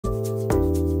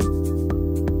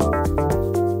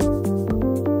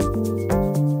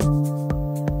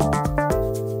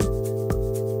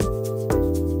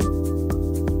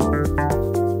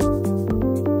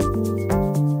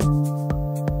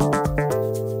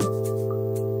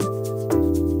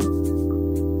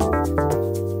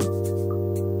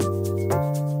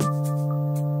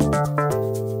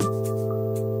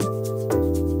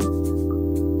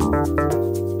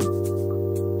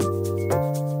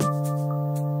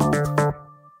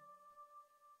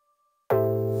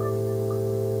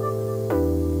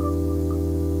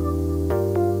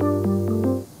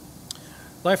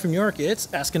Live from New York,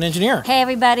 it's Ask an Engineer. Hey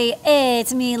everybody,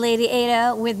 it's me, Lady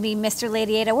Ada, with me, Mr.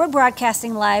 Lady Ada. We're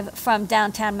broadcasting live from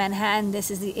downtown Manhattan. This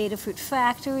is the Adafruit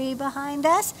factory behind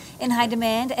us, in high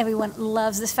demand. Everyone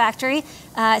loves this factory.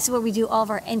 It's where we do all of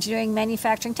our engineering,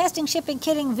 manufacturing, testing, shipping,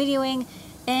 kitting, videoing,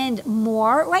 and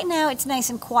more. Right now, it's nice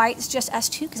and quiet. It's just us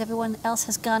two because everyone else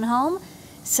has gone home.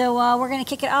 So we're going to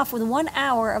kick it off with 1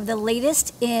 hour of the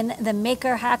latest in the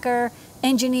maker, hacker,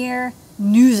 engineer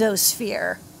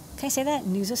newsosphere. Can I say that?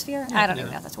 Newsosphere? Yeah, I don't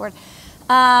even know if that's a word.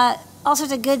 All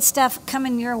sorts of good stuff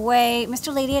coming your way.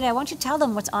 Mr. Lady Ada, why don't you tell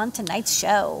them what's on tonight's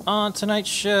show? On tonight's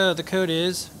show, the code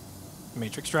is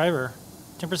Matrix Driver.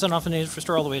 10% off in the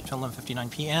store all the way until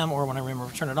 11:59 p.m. or when I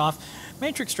remember to turn it off.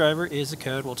 Matrix Driver is the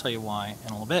code. We'll tell you why in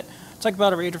a little bit. Talk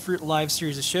about our Adafruit live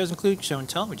series of shows, include Show and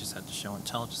Tell. We just had the Show and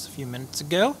Tell just a few minutes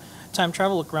ago. Time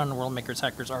travel, look around the world, makers,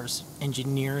 hackers, artists,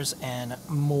 engineers, and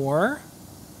more.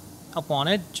 Help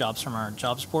wanted, jobs from our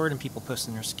jobs board, and people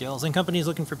posting their skills, and companies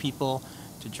looking for people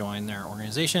to join their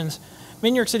organizations.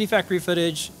 New York City factory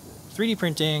footage, 3D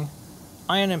printing,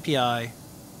 Ion MPI,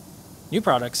 new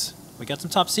products. We got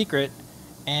some top secret,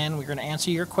 and we're going to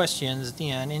answer your questions at the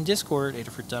end in Discord,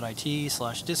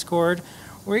 adafruit.it/Discord,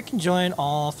 where you can join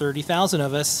all 30,000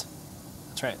 of us.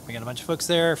 That's right, we got a bunch of folks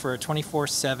there for a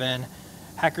 24/7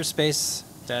 hackerspace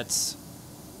that's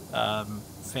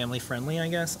family friendly, I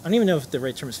guess. I don't even know if the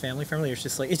right term is family friendly or it's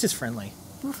just like, it's just friendly.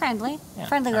 We're friendly. Yeah.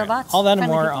 Friendly robots. All that and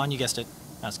friendly more people. on, you guessed it,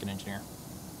 Ask an Engineer.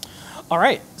 All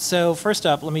right, so first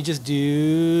up, let me just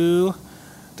do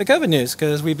the COVID news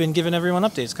because we've been giving everyone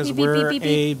updates because Beep, beep, we're beep,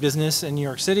 beep, a business in New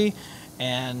York City,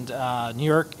 and New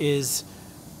York is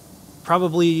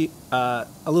probably a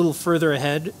little further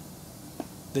ahead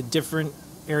than different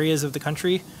areas of the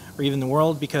country or even the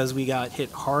world because we got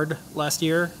hit hard last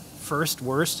year, first,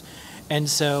 worst. And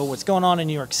so what's going on in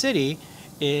New York City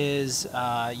is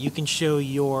you can show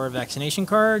your vaccination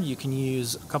card, you can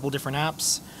use a couple different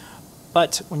apps,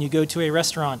 but when you go to a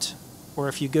restaurant or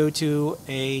if you go to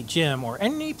a gym or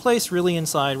any place really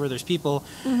inside where there's people,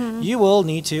 you will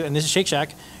need to, and this is Shake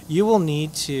Shack, you will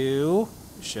need to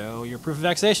show your proof of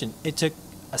vaccination. It took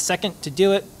a second to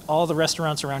do it. All the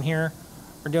restaurants around here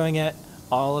are doing it.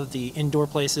 All of the indoor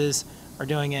places are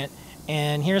doing it.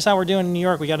 And here's how we're doing in New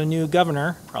York. We got a new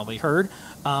governor, probably heard.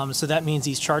 So that means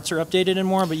these charts are updated and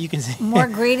more, but you can see More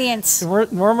gradients.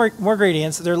 more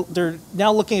gradients. They're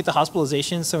now looking at the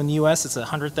hospitalizations. So in the U.S., it's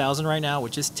 100,000 right now,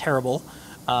 which is terrible.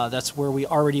 That's where we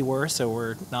already were, so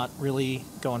we're not really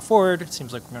going forward. It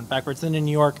seems like we're going backwards. Then in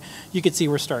New York, you can see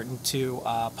we're starting to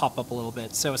pop up a little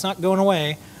bit. So it's not going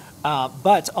away.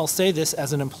 But I'll say this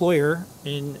as an employer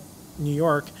in New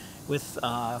York with,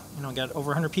 got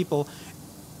over 100 people.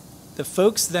 The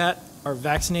folks that are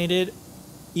vaccinated,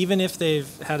 even if they've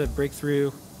had a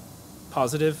breakthrough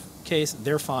positive case,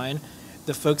 they're fine.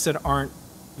 The folks that aren't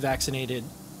vaccinated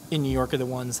in New York are the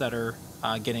ones that are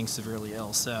getting severely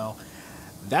ill. So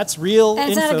that's real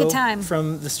And it's info not a good time.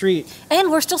 from the street.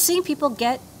 And we're still seeing people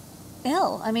get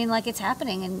ill. I mean, like it's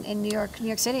happening in New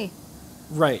York City.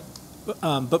 Right.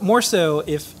 But more so,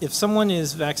 if someone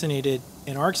is vaccinated,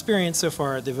 in our experience so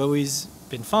far, they've always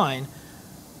been fine.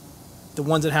 The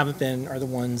ones that haven't been are the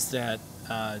ones that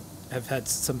have had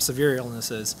some severe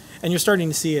illnesses. And you're starting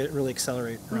to see it really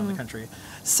accelerate around the country.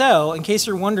 So, in case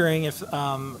you're wondering if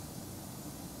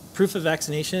proof of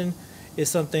vaccination is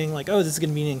something like, oh, this is going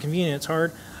to be inconvenient, it's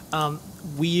hard,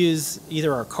 we use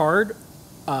either our card,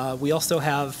 we also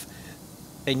have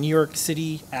a New York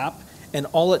City app, and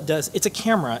all it does, it's a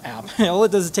camera app. All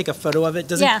it does is take a photo of it.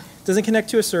 Doesn't connect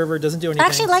to a server, doesn't do anything. I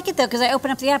actually like it though because I open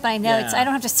up the app and I know Yeah. I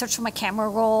don't have to search for my camera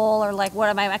roll or like what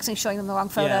am I actually showing them the wrong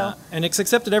photo. Yeah, and it's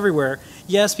accepted everywhere.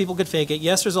 Yes, people could fake it.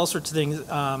 Yes, there's all sorts of things,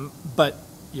 but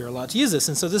you're allowed to use this.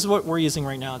 And so this is what we're using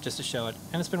right now just to show it.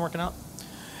 And it's been working out.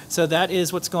 So that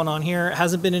is what's going on here. It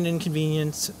hasn't been an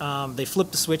inconvenience. They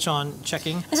flipped the switch on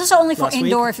checking. It's also only for last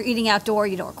indoor. week. If you're eating outdoor,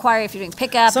 you don't require it. If you're doing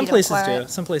pickup, Some you don't places require do. it.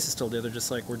 Some places still do. They're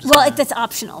just like, we're just Well, gonna- that's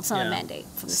optional. It's not Yeah. a mandate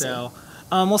from the city. So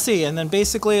we'll see. And then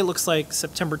basically it looks like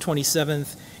September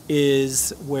 27th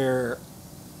is where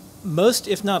most,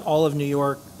 if not all of New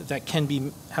York that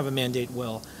can have a mandate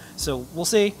will. So we'll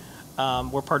see.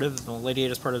 We're part of, Lady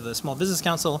Ada is part of the Small Business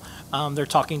Council. They're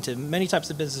talking to many types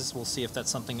of businesses. We'll see if that's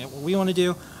something that we want to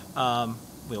do.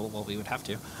 We would have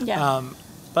to. Yeah.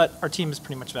 But our team is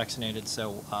pretty much vaccinated,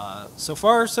 so so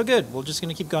far, so good. We're just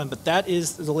going to keep going. But that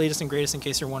is the latest and greatest in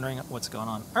case you're wondering what's going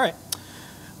on. All right.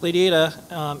 Lady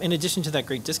Ada, in addition to that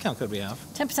great discount code we have,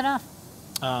 10%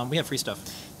 off. we have free stuff.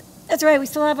 That's right. We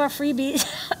still have our freebies.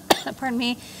 pardon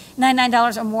me,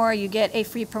 $99 or more, you get a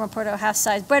free Permaproto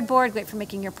half-size breadboard, great for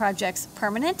making your projects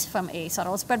permanent from a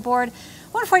solderless breadboard.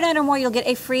 $149 or more, you'll get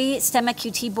a free STEMMA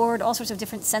QT board, all sorts of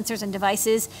different sensors and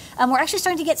devices. We're actually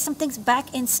starting to get some things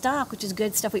back in stock, which is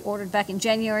good. Stuff we ordered back in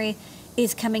January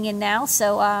is coming in now.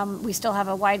 So we still have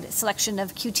a wide selection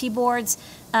of QT boards.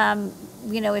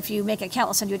 If you make an account,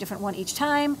 we'll send you a different one each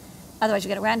time. Otherwise, you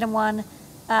get a random one.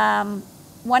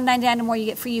 $199 or more, you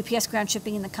get free UPS ground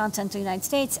shipping in the continental United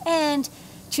States. And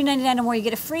 $299 or more, you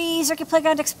get a free Circuit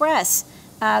Playground Express,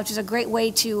 which is a great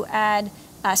way to add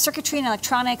circuitry and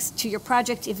electronics to your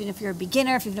project. Even if you're a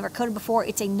beginner, if you've never coded before,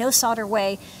 it's a no-solder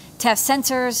way to have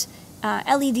sensors,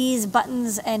 LEDs,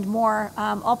 buttons, and more,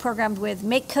 all programmed with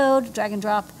MakeCode, drag and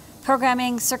drop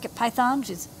programming, CircuitPython,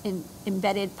 which is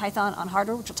embedded Python on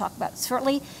hardware, which we'll talk about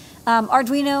shortly,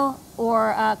 Arduino,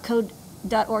 or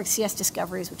code.org CS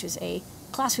Discoveries, which is a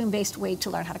classroom-based way to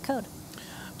learn how to code.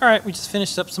 All right, we just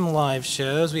finished up some live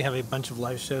shows. We have a bunch of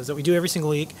live shows that we do every single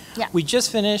week. Yeah. We just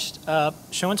finished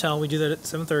Show and Tell. We do that at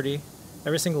 7:30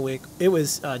 every single week. It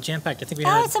was jam-packed. I think we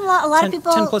had It's a lot of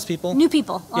people. 10 plus people. New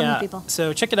people. Yeah. New people.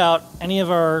 So check it out. Any of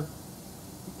our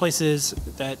places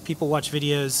that people watch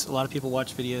videos, a lot of people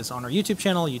watch videos on our YouTube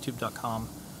channel,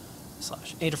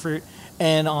 youtube.com/Adafruit.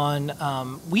 And on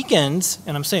weekends,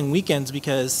 and I'm saying weekends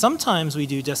because sometimes we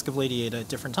do Desk of Lady Ada at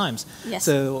different times. Yes.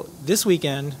 So last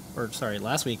weekend,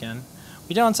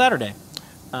 we did on Saturday.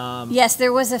 Yes,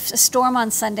 there was a storm on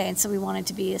Sunday, and so we wanted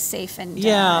to be safe and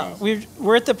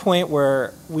we're at the point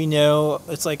where we know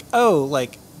it's like,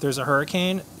 there's a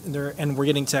hurricane there, and we're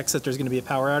getting texts that there's going to be a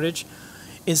power outage.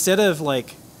 Instead of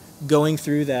going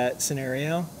through that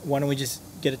scenario, why don't we just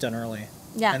get it done early?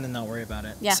 Yeah. And then not worry about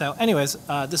it. Yeah. So anyways,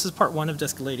 this is part 1 of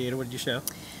Desk of Lady Ada. What did you show?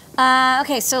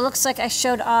 Okay, so it looks like I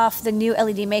showed off the new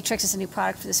LED Matrix. It's a new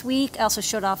product for this week. I also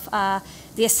showed off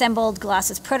the assembled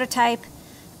glasses prototype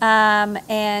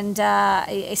and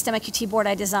a STEMMA QT board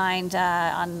I designed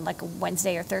on a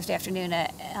Wednesday or Thursday afternoon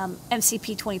at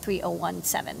MCP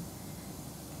 23017,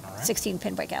 All right.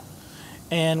 16-pin breakout.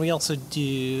 And we also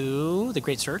do The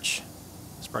Great Search.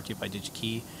 It's brought to you by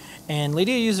DigiKey. And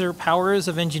Lady Ada uses her powers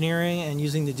of engineering and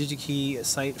using the DigiKey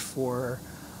site for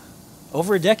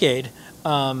over a decade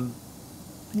to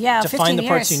 15 find the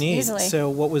parts you years, need. easily. So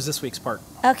what was this week's part?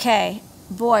 Okay.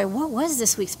 Boy, what was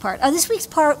this week's part? This week's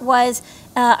part was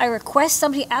a request.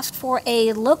 Somebody asked for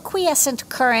a low quiescent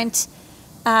current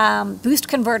boost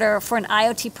converter for an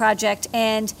IoT project.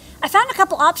 And I found a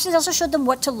couple options. I also showed them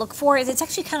what to look for. It's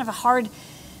actually kind of a hard...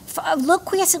 A low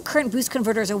quiescent current boost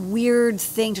converter is a weird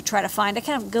thing to try to find. I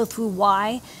kind of go through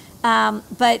why.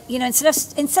 But,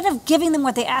 instead of giving them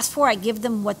what they asked for, I give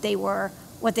them what they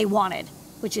wanted,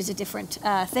 which is a different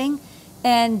thing.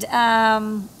 And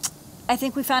I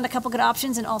think we found a couple good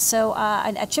options, and also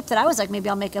a chip that I was like, maybe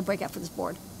I'll make a breakout for this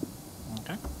board.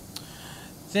 Okay.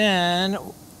 Then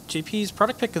JP's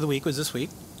product pick of the week was this week.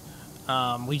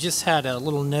 We just had a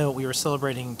little note. We were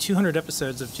celebrating 200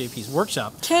 episodes of JP's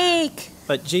Workshop. Cake!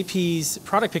 But JP's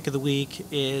product pick of the week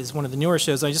is one of the newer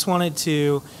shows. I just wanted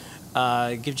to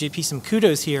give JP some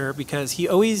kudos here because he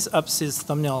always ups his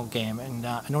thumbnail game. And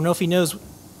I don't know if he knows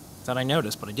that I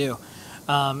noticed, but I do.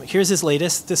 Here's his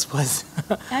latest. This was...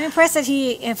 I'm impressed that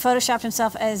he photoshopped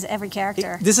himself as every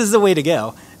character. This is the way to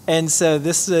go. And so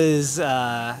this is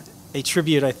a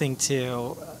tribute, I think,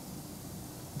 to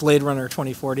Blade Runner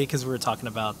 2040 because we were talking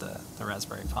about the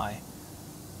Raspberry Pi.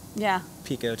 Yeah.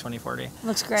 Pico 2040.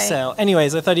 Looks great. So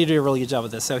anyways, I thought he did a really good job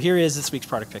with this. So here is this week's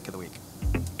product pick of the week.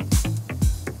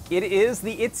 It is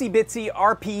the Itsy Bitsy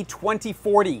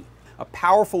RP2040, a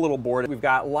powerful little board. We've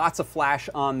got lots of flash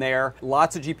on there,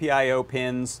 lots of GPIO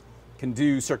pins, can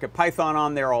do CircuitPython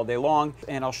on there all day long.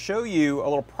 And I'll show you a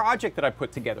little project that I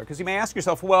put together, because you may ask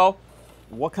yourself, well,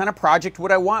 what kind of project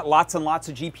would I want lots and lots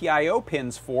of GPIO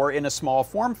pins for in a small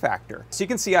form factor? So you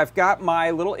can see I've got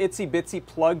my little Itsy Bitsy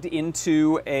plugged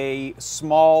into a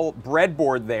small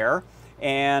breadboard there,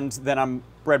 and then I'm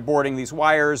breadboarding these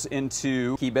wires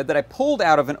into a keybed that I pulled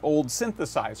out of an old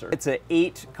synthesizer. It's an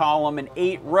 8-column and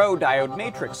 8-row diode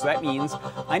matrix, so that means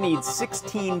I need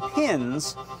 16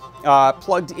 pins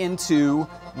plugged into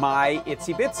my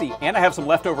Itsy Bitsy. And I have some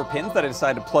leftover pins that I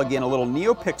decided to plug in a little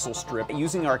NeoPixel strip.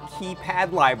 Using our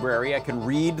keypad library, I can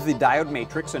read the diode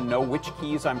matrix and know which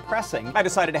keys I'm pressing. I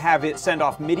decided to have it send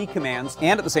off MIDI commands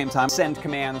and at the same time send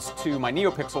commands to my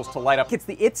NeoPixels to light up. It's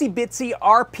the Itsy Bitsy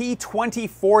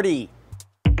RP2040.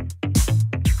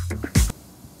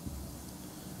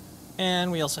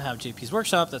 And we also have JP's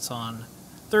Workshop that's on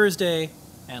Thursday.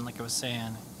 And like I was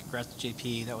saying, congrats to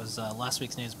JP. That was last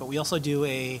week's news. But we also do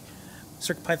a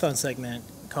CircuitPython segment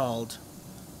called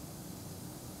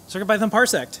CircuitPython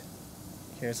Parsect.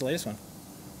 Here's the latest one.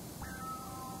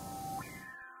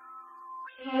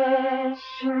 For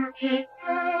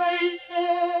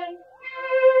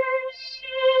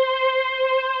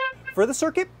the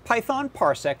CircuitPython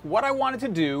Parsec, what I wanted to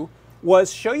do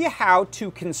was show you how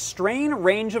to constrain a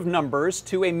range of numbers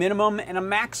to a minimum and a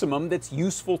maximum that's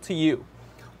useful to you.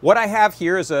 What I have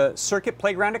here is a Circuit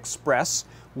Playground Express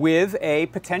with a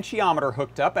potentiometer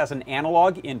hooked up as an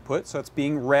analog input, so it's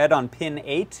being read on pin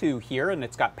A2 here, and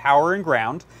it's got power and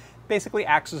ground. Basically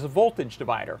acts as a voltage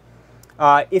divider.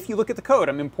 If you look at the code,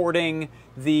 I'm importing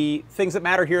the things that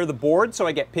matter here, the board, so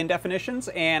I get pin definitions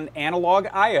and analog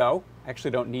I/O.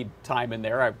 Actually don't need time in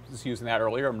there, I was using that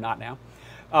earlier, I'm not now.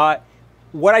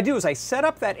 What I do is I set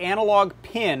up that analog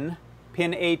pin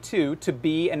A2, to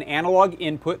be an analog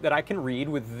input that I can read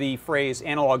with the phrase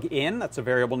analog in, that's a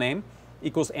variable name,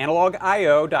 equals analog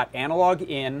IO.analog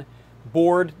in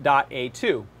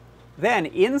board.A2. Then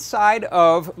inside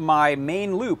of my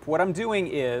main loop, what I'm doing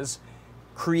is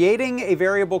creating a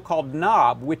variable called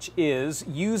knob, which is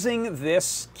using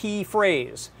this key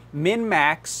phrase,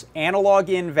 min-max analog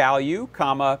in value,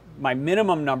 comma, my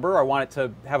minimum number, I want it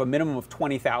to have a minimum of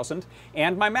 20,000,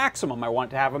 and my maximum, I want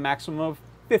it to have a maximum of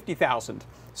 50,000.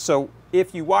 So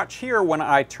if you watch here, when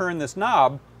I turn this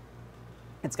knob,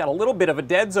 it's got a little bit of a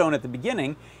dead zone at the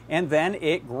beginning, and then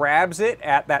it grabs it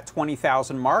at that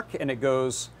 20,000 mark, and it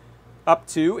goes up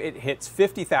to, it hits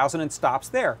 50,000 and stops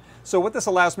there. So what this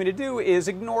allows me to do is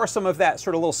ignore some of that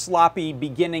sort of little sloppy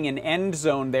beginning and end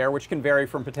zone there, which can vary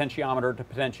from potentiometer to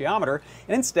potentiometer,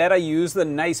 and instead I use the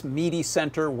nice meaty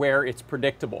center where it's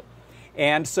predictable.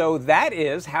 And so that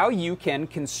is how you can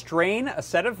constrain a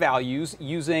set of values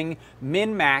using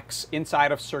min-max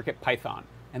inside of CircuitPython.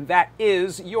 And that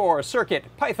is your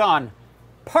CircuitPython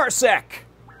Parsec.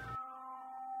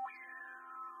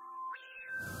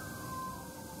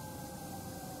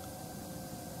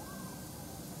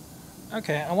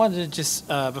 Okay, I wanted to just,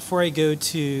 before I go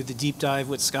to the deep dive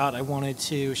with Scott, I wanted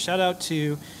to shout out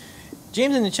to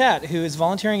James in the chat, who is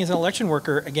volunteering as an election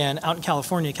worker, again, out in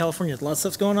California. California has a lot of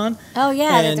stuff going on. Oh,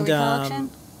 yeah, and, the recall election.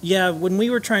 Yeah, when we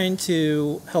were trying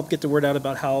to help get the word out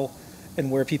about how and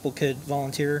where people could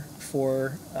volunteer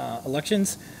for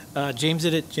elections, James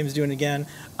did it, Jim's doing it again.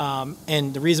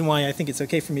 And the reason why I think it's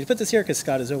okay for me to put this here, because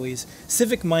Scott is always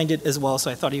civic-minded as well, so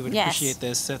I thought he would appreciate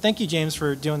this. So thank you, James,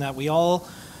 for doing that. We all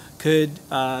could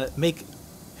make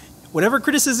whatever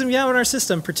criticism you have in our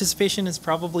system, participation is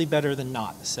probably better than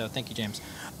not. So thank you, James.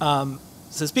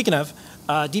 So speaking of,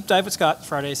 Deep Dive with Scott,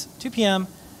 Fridays, 2 p.m.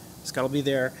 Scott will be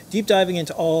there, deep diving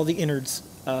into all the innards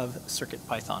of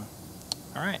CircuitPython.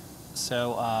 All right,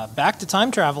 so back to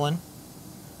time traveling.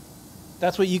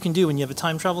 That's what you can do when you have a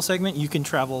time travel segment. You can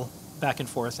travel back and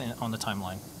forth on the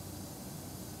timeline.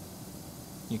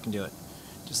 You can do it,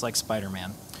 just like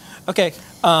Spider-Man. Okay.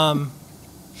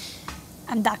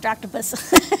 I'm Dr.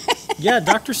 Octopus. Yeah,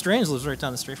 Doctor Strange lives right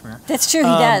down the street from here. That's true, he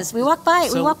does. We walk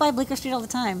by Bleecker Street all the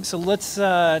time. So let's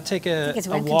take a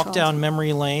walk down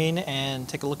memory lane and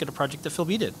take a look at a project that Phil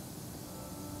B did.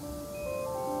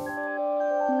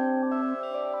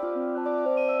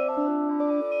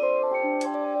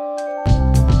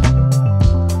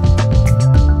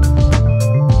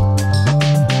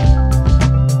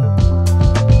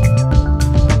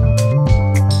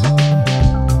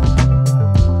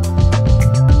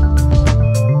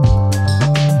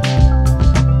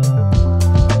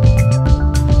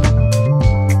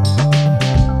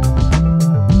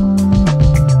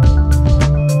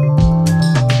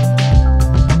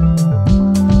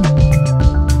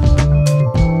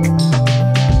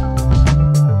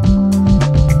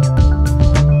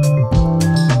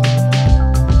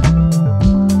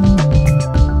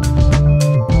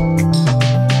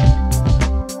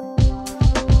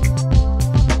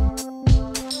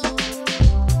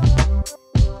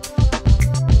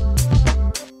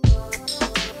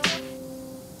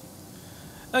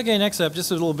 Okay, next up,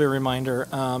 just a little bit of a reminder.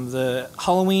 The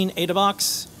Halloween Ada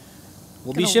box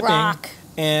will be shipping. Rock.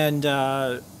 And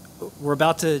we're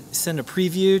about to send a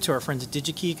preview to our friends at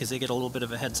DigiKey because they get a little bit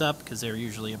of a heads up because they're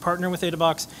usually a partner with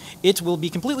AdaBox. It will be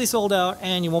completely sold out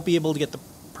and you won't be able to get the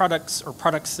products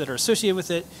that are associated with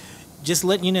it. Just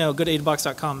letting you know, go to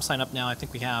adabox.com, sign up now. I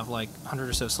think we have like 100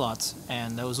 or so slots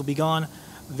and those will be gone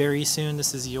very soon.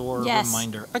 This is your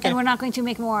reminder. Okay. And we're not going to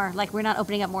make more. Like, we're not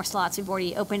opening up more slots. We've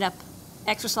already opened up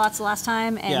extra slots the last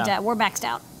time, and we're maxed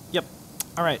out. Yep.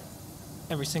 All right.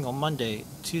 Every single Monday,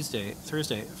 Tuesday,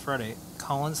 Thursday, Friday,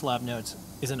 Collins Lab Notes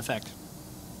is in effect.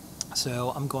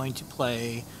 So I'm going to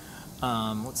play.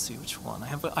 Let's see which one.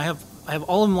 I have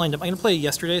all of them lined up. I'm going to play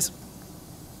yesterday's,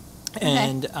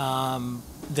 and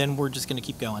then we're just going to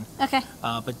keep going. Okay.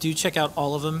 But do check out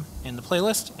all of them in the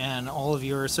playlist and all of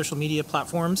your social media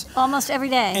platforms. Almost every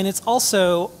day. And it's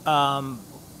also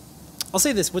I'll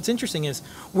say this. What's interesting is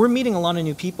we're meeting a lot of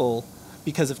new people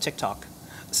because of TikTok.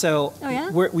 So Oh, yeah?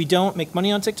 we don't make money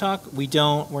on TikTok.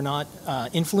 We're not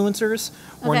influencers.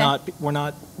 Okay.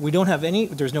 We don't have any,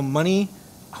 there's no money.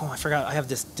 Oh, I forgot. I have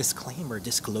this disclaimer.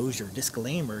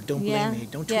 Don't Yeah. blame me.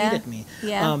 Don't tweet Yeah. at me.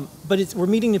 Yeah. But we're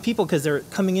meeting new people because they're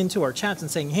coming into our chats and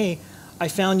saying, hey, I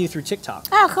found you through TikTok.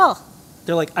 Oh, cool.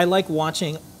 They're like, I like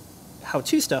watching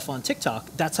how-to stuff on TikTok.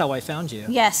 That's how I found you.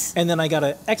 Yes. And then I got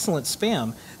an excellent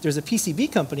spam. There's a PCB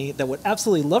company that would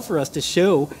absolutely love for us to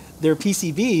show their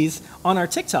PCBs on our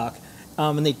TikTok,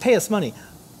 and they'd pay us money.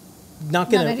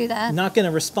 Not gonna do that. Not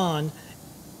gonna respond.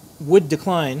 Would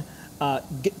decline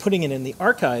putting it in the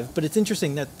archive. But it's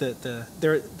interesting that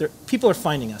people are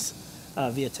finding us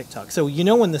via TikTok. So you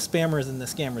know when the spammers and the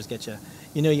scammers get you,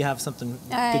 you know you have something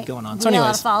All right. good going on. We So got a lot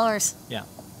anyways, of followers. yeah.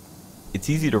 It's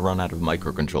easy to run out of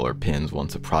microcontroller pins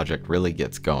once a project really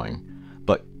gets going,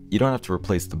 but you don't have to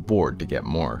replace the board to get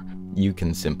more. You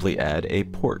can simply add a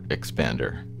port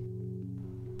expander.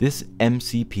 This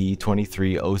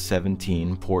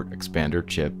MCP23017 port expander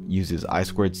chip uses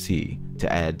I2C to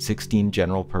add 16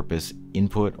 general-purpose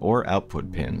input or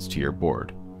output pins to your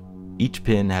board. Each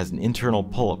pin has an internal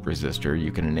pull-up resistor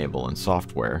you can enable in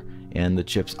software, and the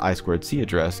chip's I2C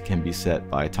address can be set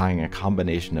by tying a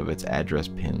combination of its address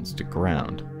pins to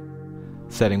ground.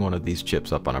 Setting one of these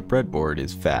chips up on a breadboard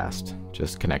is fast.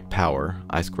 Just connect power,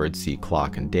 I2C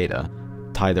clock and data,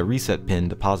 tie the reset pin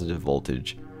to positive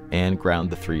voltage, and ground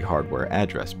the 3 hardware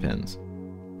address pins.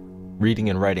 Reading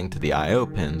and writing to the I/O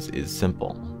pins is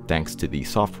simple, thanks to the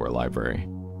software library.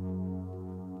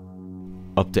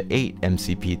 Up to 8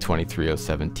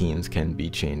 MCP23017s can be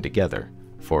chained together,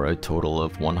 for a total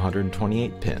of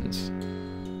 128 pins,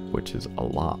 which is a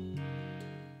lot.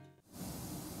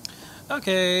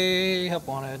 Okay, help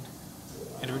wanted.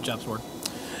 Adafruit Jobs Board.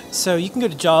 So you can go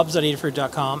to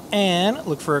jobs.adafruit.com and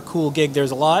look for a cool gig.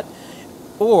 There's a lot.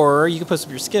 Or you can post up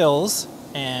your skills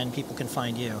and people can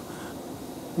find you.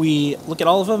 We look at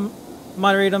all of them,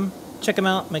 moderate them, check them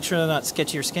out, make sure they're not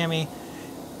sketchy or scammy.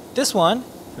 This one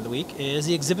for the week is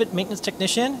the exhibit maintenance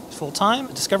technician, full-time,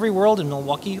 at Discovery World in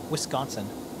Milwaukee, Wisconsin.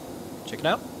 Check it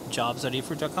out,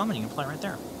 jobs.adafruit.com, and you can apply right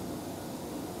there.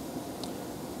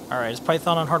 All right, it's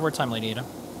Python on hardware time, Lady Ada.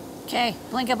 Okay.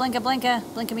 Blinka, blinka, blinka.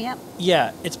 Blinka me up.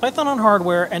 Yeah, it's Python on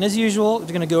hardware, and as usual, we're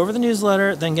going to go over the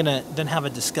newsletter, then have a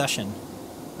discussion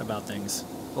about things.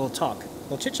 A little talk, a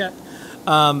little chit-chat.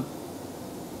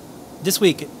 This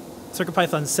week,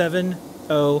 CircuitPython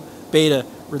 7.0 beta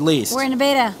released. We're in a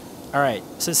beta. All right,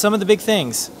 so some of the big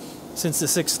things since the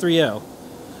 6.3.0.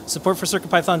 Support for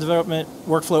CircuitPython development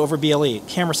workflow over BLE.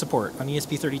 Camera support on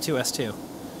ESP32S2.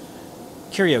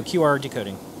 Curio, QR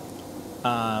decoding.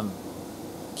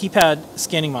 Keypad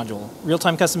scanning module.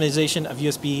 Real-time customization of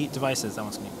USB devices. That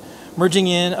one's new. Merging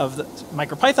in of the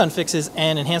MicroPython fixes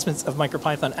and enhancements of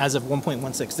MicroPython as of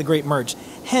 1.16. The great merge.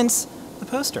 Hence, the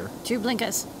poster. 2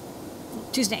 blinkas.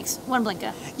 2 snakes. 1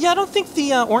 blinka. Yeah, I don't think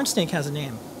the orange snake has a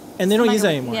name. And they don't use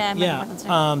that anymore. Yeah, MicroPython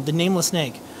snake. The nameless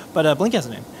snake. But Blink has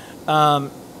a name.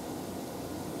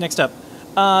 Next up,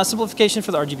 simplification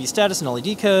for the RGB status and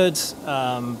LED codes.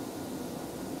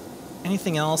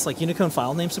 Anything else, like Unicode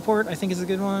file name support, I think is a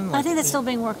good one. I think that's still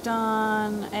being worked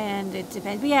on, and it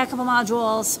depends. But yeah, a couple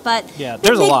modules, but Yeah,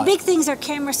 there's a lot. Big things are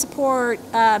camera support,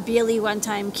 BLE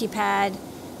runtime keypad,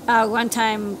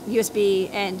 runtime USB,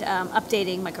 and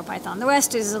updating MicroPython. The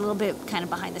rest is a little bit kind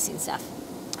of behind the scenes stuff.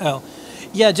 Oh,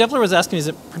 yeah, Jepler was asking me, is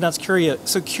it pronounced Curio?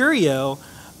 So Curio,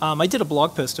 I did a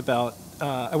blog post about,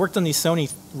 I worked on these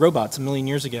Sony robots a million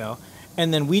years ago,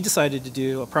 and then we decided to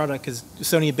do a product because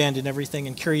Sony abandoned everything,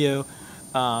 and Curio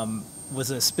was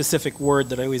a specific word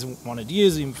that I always wanted to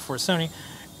use even before Sony,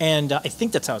 and I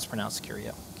think that's how it's pronounced,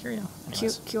 Curio. Curio?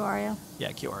 Anyways. QRIO.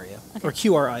 Yeah, QRIO. Okay. Or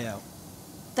QRIO.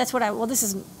 That's what this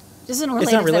isn't It's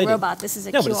related not to related. the robot. This is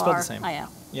a No, but it's spelled the same. QRIO.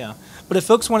 Yeah, but if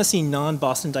folks want to see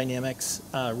non-Boston Dynamics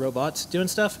robots doing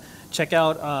stuff, check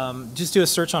out, just do a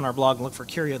search on our blog and look for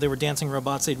Curio. They were dancing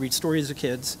robots. They'd read stories to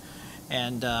kids,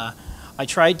 and I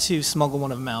tried to smuggle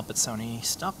one of them out, but Sony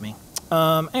stopped me.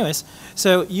 Anyways,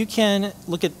 so you can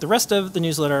look at the rest of the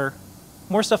newsletter,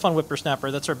 more stuff on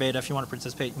Whippersnapper. That's our beta. If you want to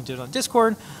participate, you can do it on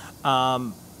Discord.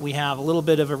 We have a little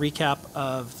bit of a recap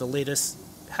of the latest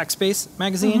Hackspace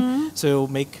magazine. So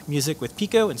make music with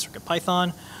Pico and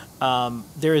CircuitPython.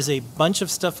 There is a bunch of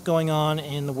stuff going on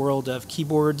in the world of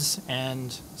keyboards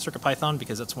and CircuitPython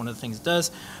because that's one of the things it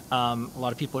does. A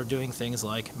lot of people are doing things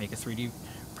like make a 3D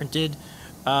printed,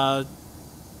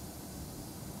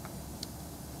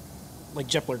 like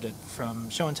Jepler did from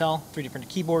Show and Tell, 3D printed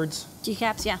keyboards,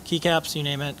 Keycaps, yeah. keycaps, you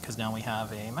name it, because now we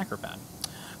have a MicroPad.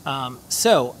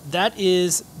 So that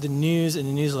is the news in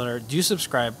the newsletter. Do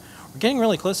subscribe. We're getting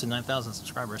really close to 9,000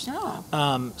 subscribers.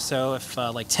 Oh. So if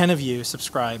like 10 of you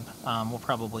subscribe, we'll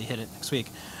probably hit it next week.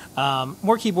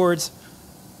 More keyboards.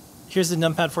 Here's the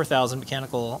Numpad 4000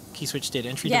 mechanical key switch data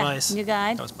entry device. New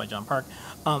guide. That was by John Park.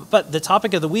 But the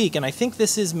topic of the week, and I think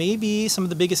this is maybe some of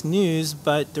the biggest news,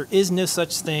 but there is no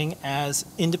such thing as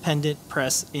independent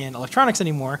press in electronics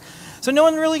anymore. So no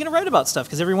one's really going to write about stuff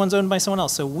because everyone's owned by someone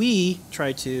else. So we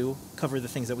try to cover the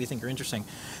things that we think are interesting.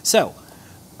 So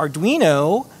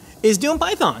Arduino is doing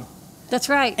Python. That's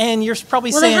right. And you're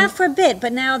probably Well, saying... they have for a bit,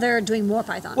 but now they're doing more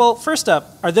Python. Well, first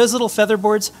up, are those little feather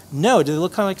boards? No. Do they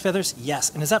look kind of like feathers? Yes.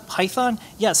 And is that Python?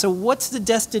 Yeah. So what's the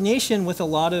destination with a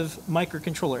lot of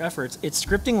microcontroller efforts? It's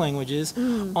scripting languages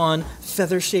on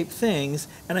feather-shaped things.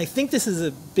 And I think this is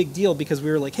a big deal because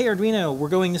we were like, hey, Arduino, we're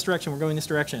going this direction, we're going this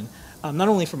direction. Not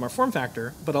only from our form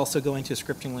factor, but also going to a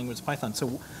scripting language, Python.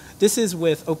 So this is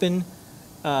with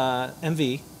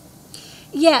OpenMV.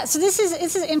 Yeah, so this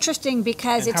is interesting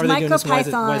because And it's how are they doing this, and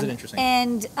MicroPython. why is it interesting?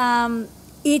 And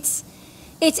it's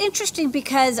interesting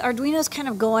because Arduino's kind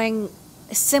of going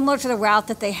similar to the route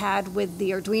that they had with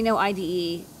the Arduino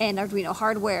IDE and Arduino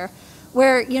hardware,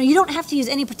 where you don't have to use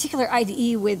any particular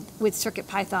IDE with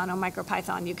CircuitPython or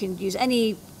MicroPython. You can use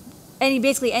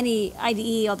basically any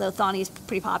IDE, although Thonny is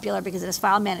pretty popular because it has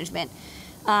file management.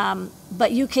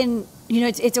 But you can,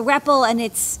 it's a REPL and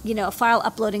it's a file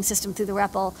uploading system through the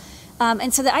REPL.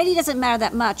 And so the IDE doesn't matter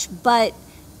that much, but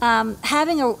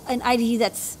having an IDE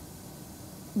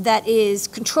that is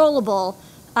controllable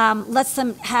lets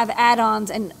them have add-ons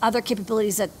and other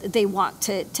capabilities that they want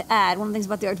to add. One of the things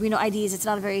about the Arduino IDE is it's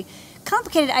not a very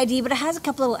complicated IDE, but it has a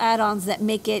couple little add-ons that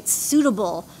make it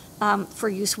suitable for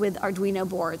use with Arduino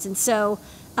boards. And so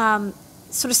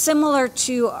sort of similar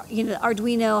to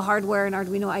Arduino hardware and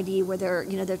Arduino IDE, where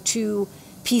they're two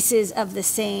pieces of the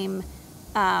same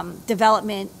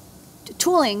development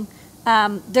tooling,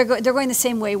 they're going the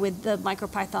same way with the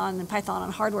MicroPython and Python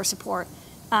on hardware support.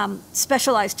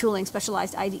 Specialized tooling,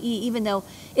 specialized IDE, even though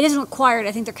it isn't required,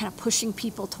 I think they're kind of pushing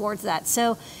people towards that.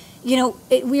 So, we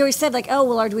always said like, oh,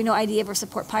 will Arduino IDE ever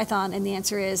support Python? And the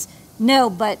answer is no,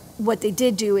 but what they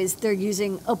did do is they're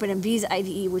using OpenMV's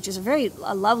IDE, which is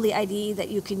a lovely IDE that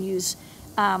you can use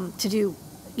to do,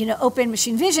 open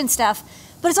machine vision stuff.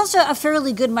 But it's also a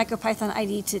fairly good MicroPython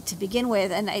IDE to begin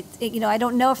with. And I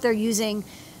don't know if they're using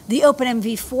the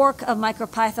OpenMV fork of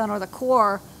MicroPython or the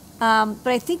core, but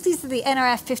I think these are the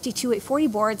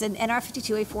NRF52840 boards, and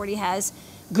NRF52840 has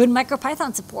good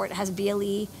MicroPython support. It has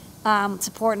BLE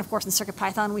support, and of course in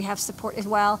CircuitPython we have support as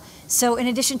well. So in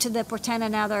addition to the Portena,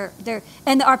 now they're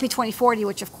and the RP2040,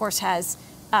 which of course has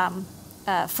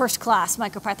first-class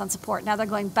MicroPython support. Now they're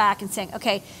going back and saying,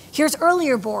 okay, here's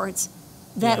earlier boards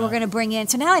that we're going to bring in.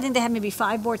 So now I think they have maybe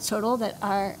 5 boards total that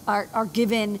are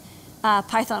given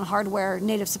Python hardware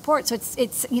native support. So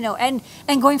it's and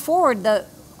going forward, the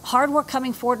hardware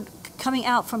coming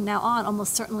out from now on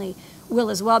almost certainly will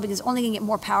as well, because it's only going to get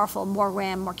more powerful, more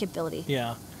RAM, more capability.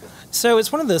 Yeah. So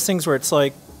it's one of those things where it's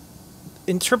like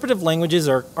interpretive languages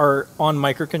are on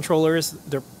microcontrollers.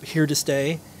 They're here to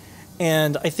stay.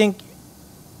 And I think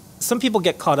some people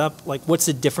get caught up, like, what's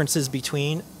the differences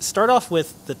between? Start off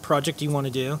with the project you want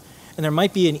to do, and there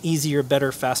might be an easier,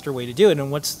 better, faster way to do it,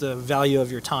 and what's the value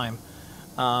of your time,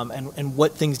 and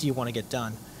what things do you want to get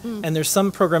done. And there's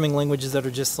some programming languages that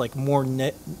are just like more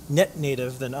net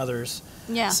native than others.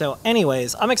 Yeah. So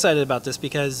anyways, I'm excited about this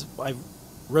because I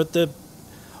wrote the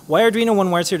Why Arduino One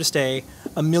Wire's Here to Stay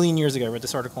a million years ago. I wrote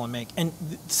this article on Make. And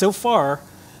so far,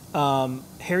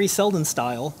 Harry Seldon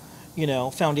style,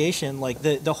 foundation, like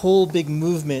the whole big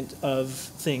movement of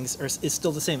things is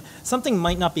still the same. Something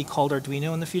might not be called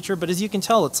Arduino in the future, but as you can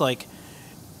tell, it's like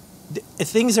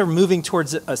things are moving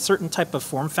towards a certain type of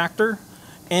form factor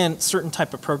and certain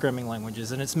type of programming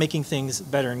languages, and it's making things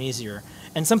better and easier.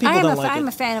 And some people don't like it. I'm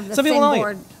a fan of the some thin people like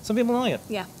board. it. Some people don't like it.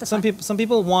 Yeah, that's some fine. people. Some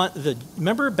people want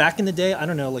remember back in the day, I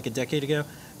don't know, like a decade ago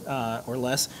or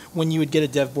less, when you would get a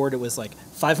dev board, it was like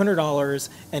 $500,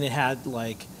 and it had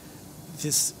like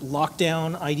this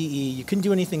lockdown IDE. You couldn't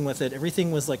do anything with it.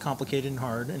 Everything was like complicated and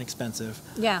hard and expensive.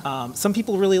 Yeah. Some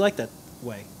people really like that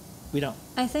way. We don't.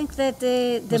 I think that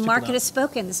the people market don't. has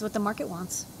spoken. This is what the market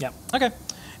wants. Yeah. Okay.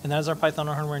 And that is our Python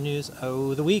on hardware news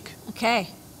of the week. Okay.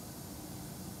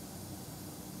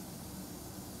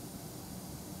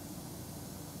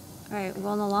 All right,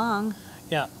 rolling along.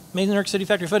 Yeah. Made in New York City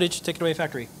factory footage. Take it away,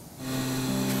 factory.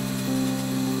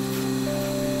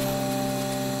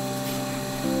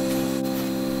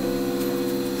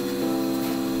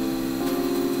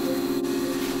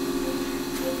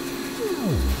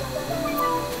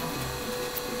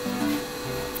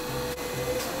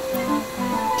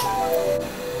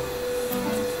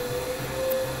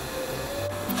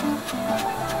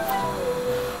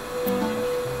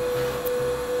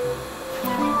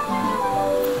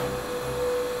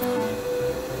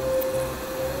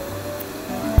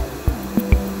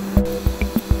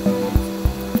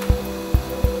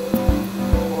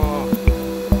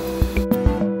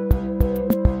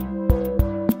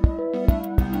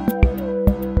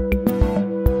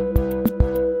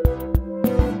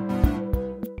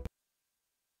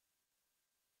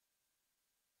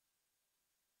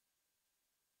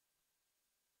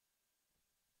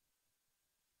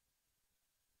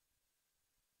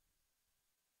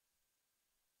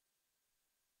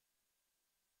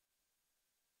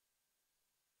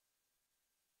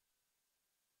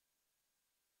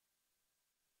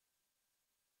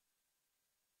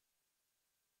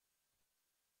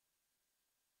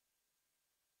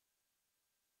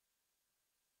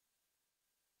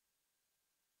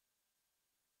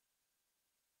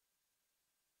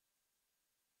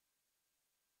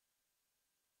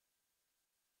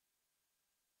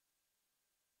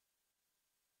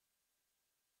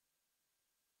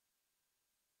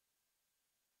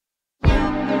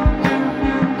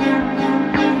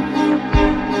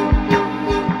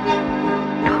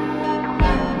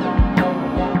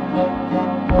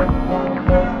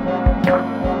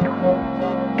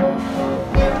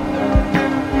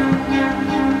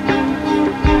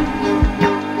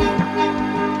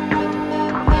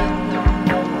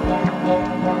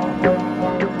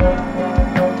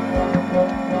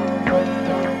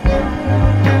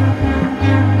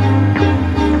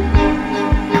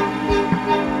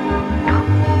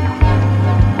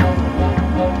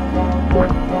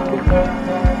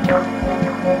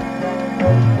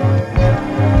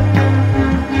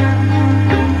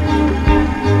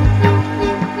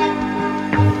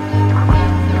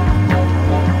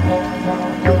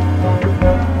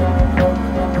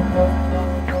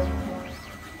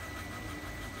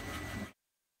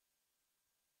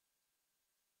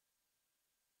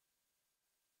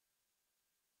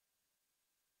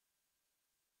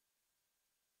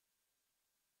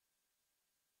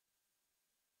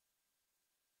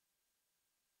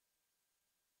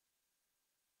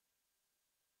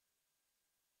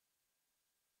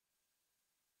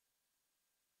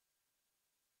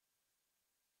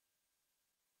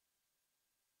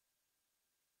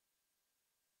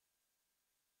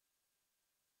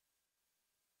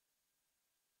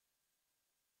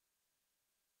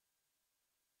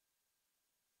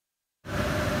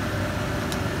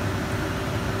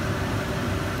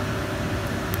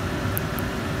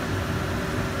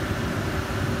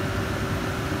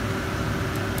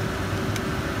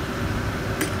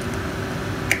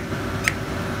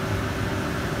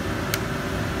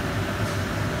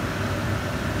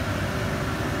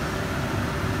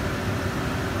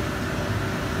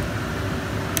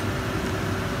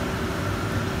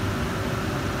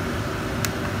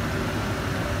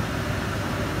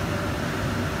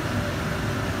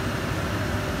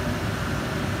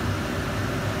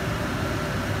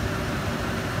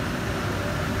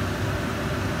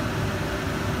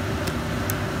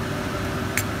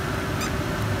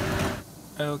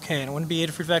 Okay, and it wouldn't be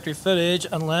Adafruit Factory footage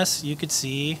unless you could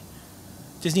see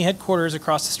Disney headquarters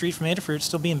across the street from Adafruit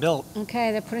still being built.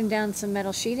 Okay, they're putting down some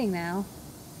metal sheeting now.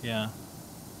 Yeah.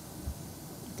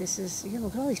 This is, yeah,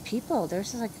 look at all these people.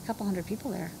 There's like a couple hundred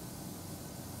people there.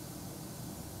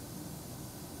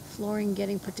 Flooring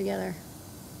getting put together.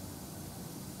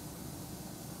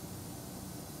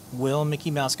 Will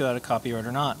Mickey Mouse go out of copyright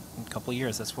or not in a couple of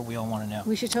years? That's what we all want to know.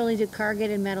 We should totally do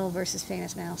corrugated metal versus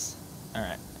famous mouse. All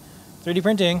right. 3D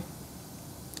printing.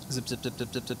 Zip, zip, zip,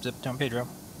 zip, zip, zip, zip. Don Pedro.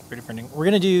 3D printing. We're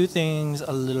going to do things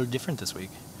a little different this week.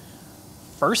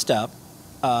 First up,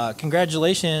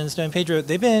 congratulations, Don Pedro.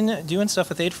 They've been doing stuff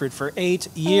with Adafruit for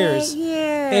 8 years. 8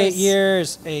 years. 8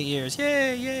 years. 8 years.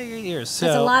 Yay, yay, 8 years. So,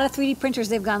 That's a lot of 3D printers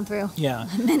they've gone through. Yeah.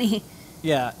 Many.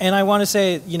 Yeah. And I want to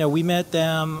say, you know, we met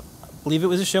them, I believe it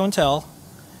was a show and tell,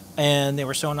 and they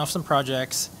were showing off some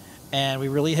projects, and we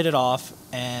really hit it off,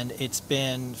 and it's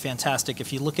been fantastic.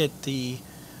 If you look at the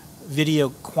video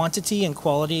quantity and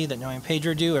quality that Noe and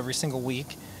Pedro do every single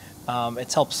week,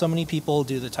 it's helped so many people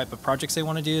do the type of projects they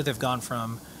want to do. They've gone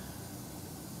from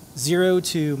 0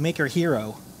 to maker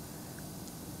hero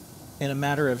in a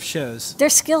matter of shows. Their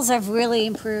skills have really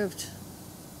improved.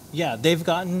 Yeah,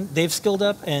 they've skilled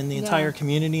up, and the entire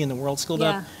community and the world skilled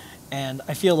up. And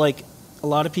I feel like a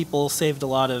lot of people saved a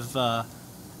lot of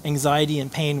anxiety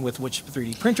and pain with which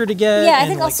 3D printer to get. Yeah, I and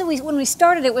think also when we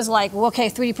started, it was like, well, okay,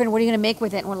 3D printer, what are you going to make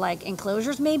with it? And we're like,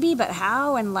 enclosures maybe, but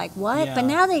how and like what? Yeah. But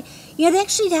now they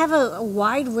actually have a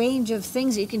wide range of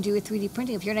things that you can do with 3D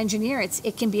printing. If you're an engineer,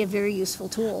 it can be a very useful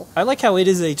tool. I like how it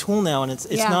is a tool now, and it's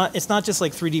Yeah. not just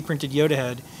like 3D printed Yoda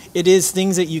head. It is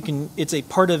things that you can. It's a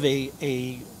part of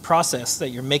a process that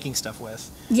you're making stuff with.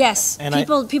 Yes, And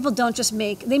people don't just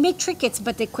they make trinkets,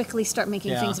 but they quickly start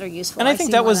making things that are useful. And I I've think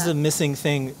seen that more of was the missing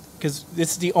thing, because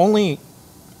it's the only,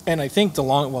 and I think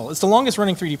it's the longest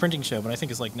running 3D printing show, but I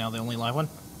think it's like now the only live one.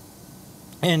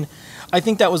 And I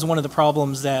think that was one of the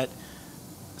problems that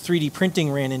 3D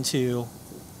printing ran into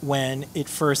when it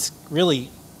first really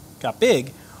got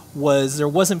big, was there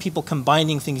wasn't people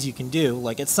combining things you can do.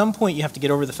 Like at some point you have to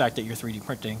get over the fact that you're 3D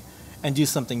printing and do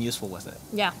something useful with it.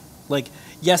 Yeah. Like,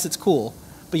 yes, it's cool,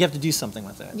 but you have to do something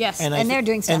with it. Yes, I and thi- they're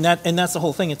doing stuff. And that's the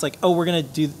whole thing. It's like, oh, we're gonna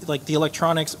do like the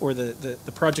electronics, or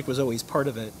the project was always part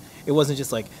of it. It wasn't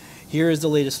just like, here is the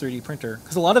latest 3D printer,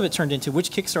 because a lot of it turned into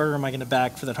which Kickstarter am I going to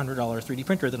back for that $100 3D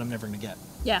printer that I'm never going to get.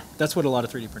 Yeah. That's what a lot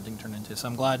of 3D printing turned into. So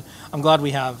I'm glad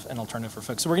we have an alternative for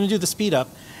folks. So we're going to do the speed up,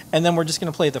 and then we're just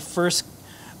going to play the first,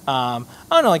 I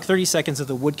don't know, like 30 seconds of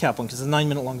the wood cap one, because it's a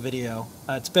 9-minute long video.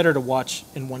 It's better to watch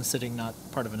in one sitting, not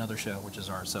part of another show, which is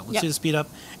ours. So let's Yep. do the speed up,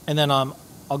 and then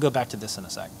I'll go back to this in a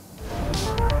sec.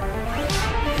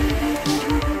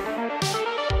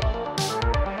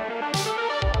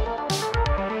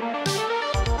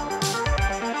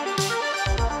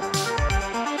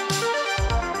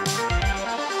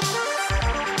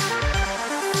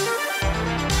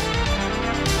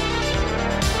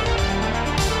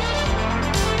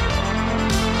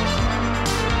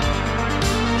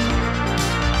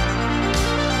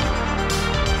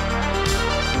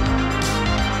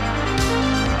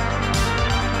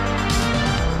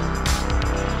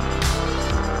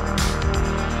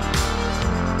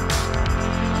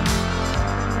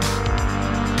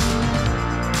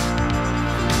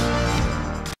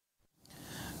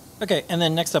 Okay, and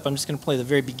then next up, I'm just going to play the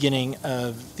very beginning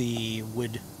of the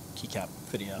wood keycap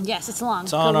video. Yes, it's long.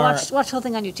 It's Go on our- watch the whole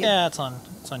thing on YouTube. Yeah, it's on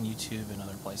YouTube and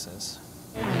other places.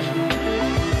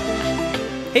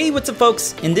 Hey, what's up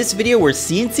folks? In this video we're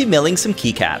CNC milling some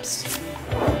keycaps.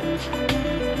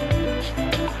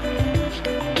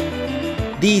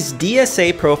 These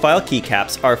DSA profile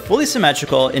keycaps are fully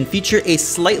symmetrical and feature a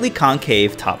slightly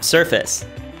concave top surface.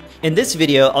 In this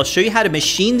video, I'll show you how to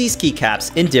machine these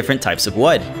keycaps in different types of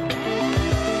wood.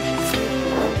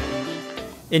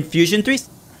 In Fusion 3...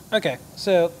 Okay,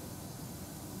 so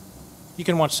you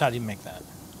can watch how to make that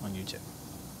on YouTube.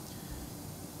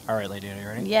 All right, lady, are you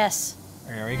ready? Yes.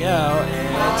 Here we go.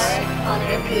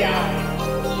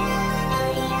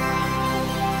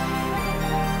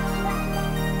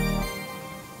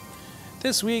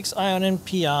 This week's Eye on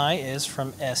NPI is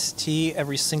from ST.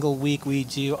 Every single week we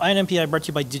do Eye on NPI, brought to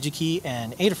you by DigiKey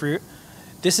and Adafruit.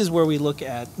 This is where we look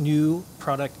at new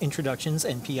product introductions,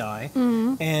 NPI,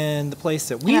 and the place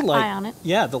that we And like. Eye on it.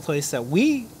 Yeah, the place that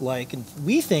we like and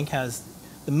we think has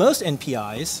the most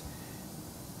NPIs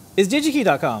is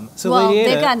digikey.com. So Well, Lady Ada,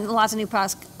 they've gotten lots of new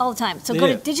products all the time. So They go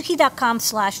to do.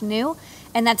 digikey.com/new,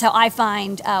 and that's how I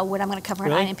find what I'm going to cover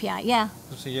Really? on INPI. Yeah.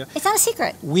 so you- It's not a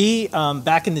secret. We,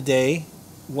 back in the day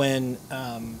when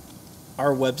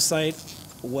our website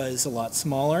was a lot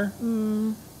smaller,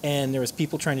 and there was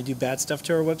people trying to do bad stuff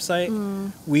to our website,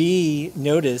 we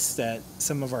noticed that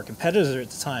some of our competitors at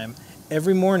the time,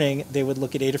 every morning they would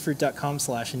look at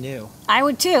adafruit.com/new. I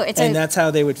would too. And that's how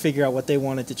they would figure out what they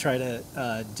wanted to try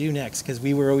to do next, because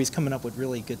we were always coming up with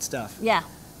really good stuff. Yeah.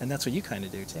 And that's what you kind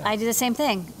of do too. I do the same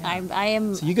thing. Yeah. I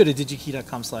am. So you go to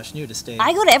digikey.com/new to stay.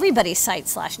 I go to everybody's site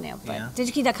 /new, but Yeah.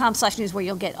 digikey.com/new is where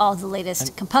you'll get all the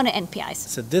latest component NPIs.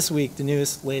 So this week, the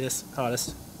newest, latest,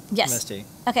 hottest Yes. from ST.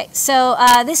 Okay, so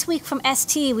this week from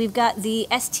ST, we've got the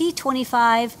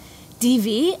ST25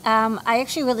 DV. I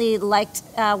actually really liked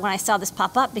when I saw this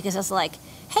pop up because I was like,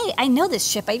 hey, I know this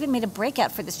chip. I even made a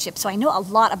breakout for this chip, so I know a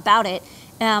lot about it,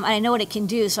 and I know what it can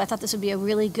do. So I thought this would be a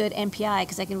really good NPI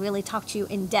because I can really talk to you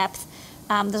in depth.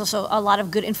 There's also a lot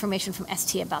of good information from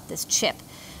ST about this chip.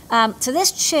 So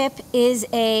this chip is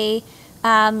a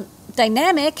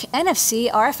dynamic NFC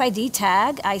RFID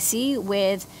tag IC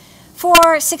with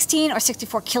 4, 16, or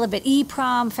 64 kilobit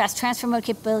EEPROM, fast transfer mode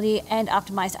capability, and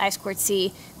optimized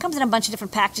I2C. Comes in a bunch of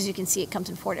different packages. You can see it comes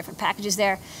in 4 different packages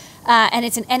there. And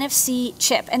it's an NFC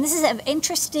chip. And this is an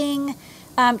interesting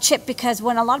chip because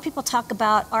when a lot of people talk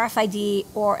about RFID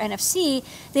or NFC,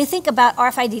 they think about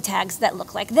RFID tags that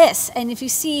look like this. And if you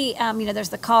see, there's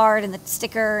the card and the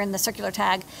sticker and the circular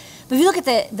tag. But if you look at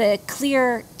the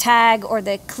clear tag or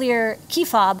the clear key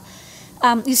fob,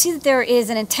 you see that there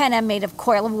is an antenna made of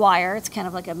coil of wire. It's kind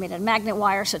of like made of magnet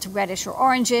wire, so it's reddish or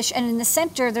orangish. And in the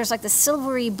center, there's like the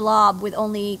silvery blob with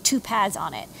only 2 pads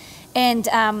on it. And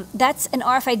that's an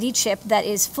RFID chip that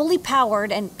is fully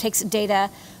powered and takes data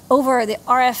over the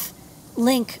RF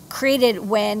link created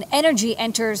when energy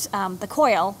enters the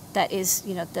coil. That is,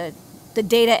 the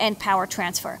data and power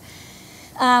transfer.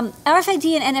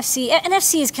 RFID and NFC.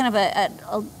 NFC is kind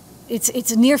of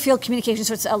it's a near field communication,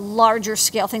 so it's a larger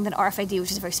scale thing than RFID, which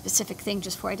is a very specific thing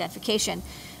just for identification.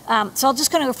 So I'll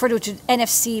just kind of refer to it as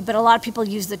NFC, but a lot of people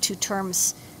use the two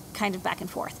terms kind of back and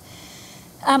forth.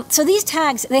 So these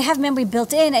tags, they have memory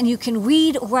built in, and you can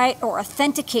read, write, or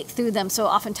authenticate through them. So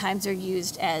oftentimes they're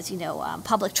used as,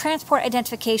 public transport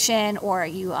identification, or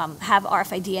you have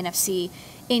RFID NFC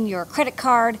in your credit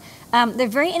card. They're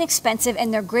very inexpensive,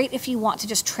 and they're great if you want to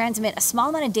just transmit a small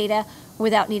amount of data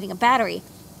without needing a battery.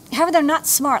 However, they're not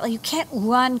smart. Like, you can't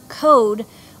run code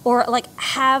or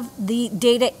have the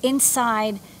data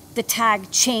inside the tag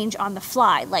change on the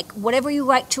fly. Like, whatever you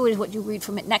write to it is what you read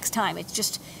from it next time. It's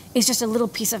just a little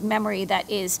piece of memory that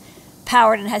is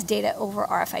powered and has data over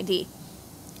RFID.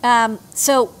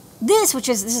 So this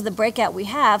is the breakout we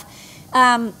have.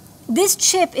 This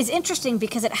chip is interesting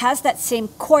because it has that same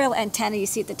coil antenna you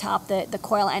see at the top, the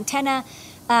coil antenna.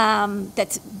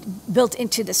 That's built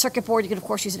into the circuit board. You could, of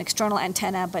course, use an external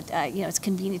antenna, but it's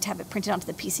convenient to have it printed onto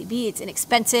the PCB. It's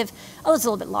inexpensive. Oh, it's a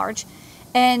little bit large.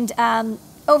 And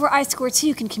over I2C,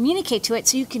 you can communicate to it,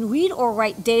 so you can read or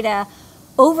write data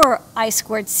over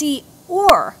I2C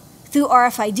or through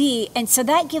RFID. And so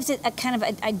that gives it a kind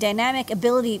of a dynamic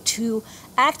ability to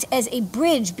act as a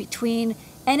bridge between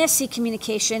NFC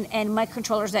communication and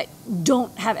microcontrollers that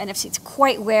don't have NFC. It's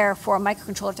quite rare for a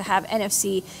microcontroller to have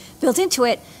NFC built into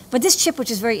it, but this chip,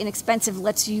 which is very inexpensive,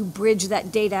 lets you bridge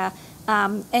that data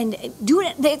and do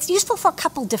it. It's useful for a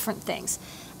couple different things.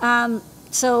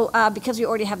 Because we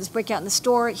already have this breakout in the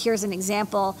store, here's an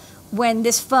example. When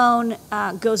this phone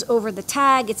goes over the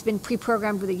tag, it's been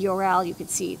pre-programmed with a URL. You can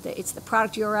see that it's the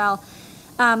product URL.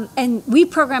 And we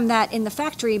program that in the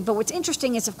factory, but what's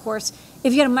interesting is, of course,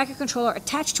 if you had a microcontroller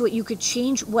attached to it, you could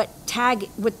change what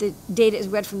the data is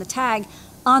read from the tag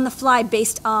on the fly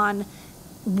based on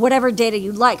whatever data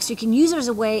you like. So you can use it as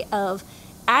a way of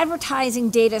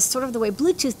advertising data, sort of the way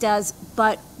Bluetooth does,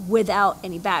 but without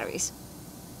any batteries.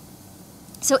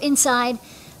 So inside,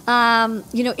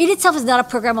 it itself is not a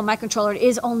programmable microcontroller. It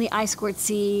is only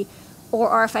I2C or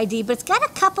RFID, but it's got a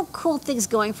couple cool things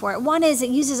going for it. One is it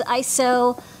uses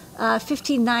ISO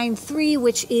 15993,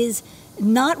 which is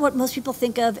not what most people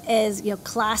think of as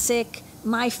classic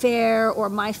MyFair or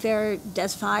MyFair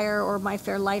Desfire or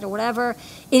MyFair Lite or whatever.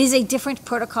 It is a different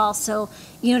protocol, so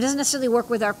it doesn't necessarily work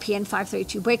with our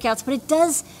PN532 breakouts, but it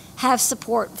does have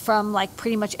support from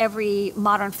pretty much every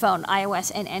modern phone,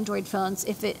 iOS and Android phones.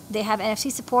 If they have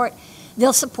NFC support,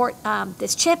 they'll support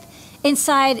this chip.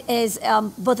 Inside is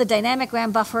both a dynamic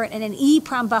RAM buffer and an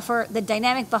EEPROM buffer. The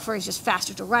dynamic buffer is just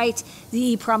faster to write.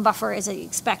 The EEPROM buffer, as I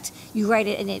expect, you write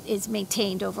it and it is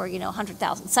maintained over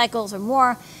 100,000 cycles or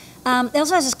more. It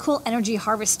also has this cool energy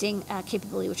harvesting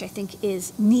capability, which I think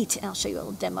is neat, and I'll show you a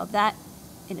little demo of that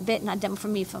in a bit. Not a demo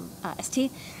from me, from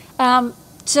ST.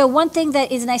 So one thing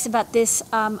that is nice about this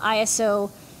ISO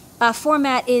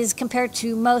format is, compared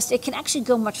to most, it can actually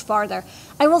go much farther.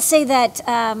 I will say that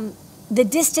the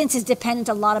distance is dependent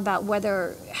a lot about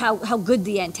how good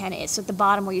the antenna is. So at the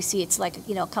bottom where you see it's like,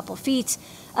 a couple feet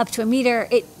up to a meter,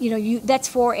 that's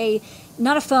for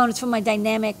not a phone, it's from a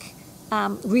dynamic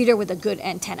reader with a good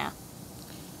antenna.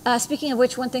 Speaking of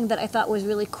which, one thing that I thought was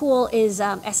really cool is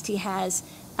ST has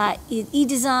an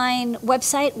eDesign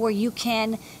website where you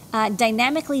can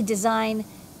dynamically design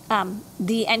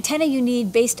the antenna you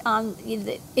need based on,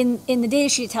 in the data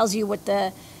sheet it tells you what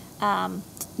the,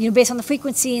 based on the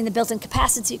frequency and the built-in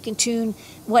capacitance, you can tune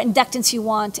what inductance you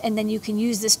want, and then you can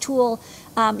use this tool.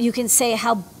 You can say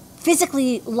how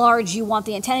physically large you want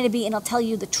the antenna to be, and it'll tell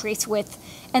you the trace width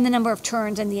and the number of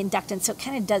turns and the inductance. So it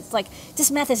kind of does,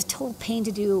 this math is a total pain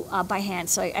to do by hand.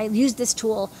 So I used this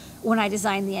tool when I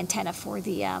designed the antenna for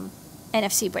the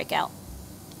NFC breakout.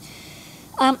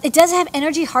 It does have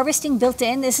energy harvesting built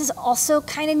in. This is also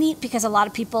kind of neat because a lot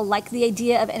of people like the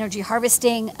idea of energy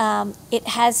harvesting. It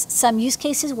has some use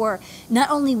cases where not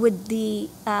only would the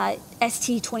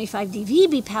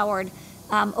ST25DV be powered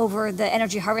over the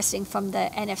energy harvesting from the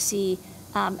NFC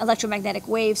electromagnetic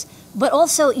waves, but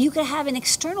also you could have an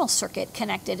external circuit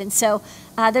connected. And so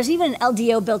there's even an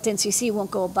LDO built in, so you see it won't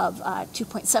go above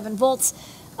 2.7 volts,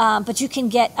 but you can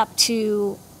get up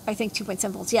to, I think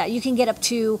 2.7 volts, yeah, you can get up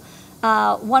to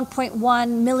 1.1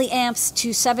 milliamps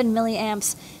to 7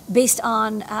 milliamps based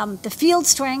on the field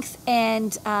strength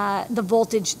and the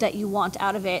voltage that you want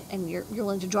out of it and you're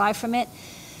willing to drive from it.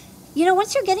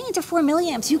 Once you're getting into 4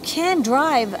 milliamps, you can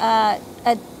drive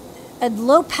a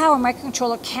low power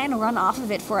microcontroller can run off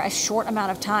of it for a short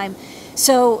amount of time.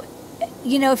 So,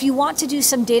 if you want to do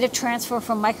some data transfer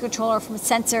from microcontroller, from a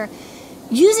sensor,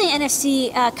 using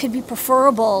NFC could be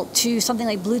preferable to something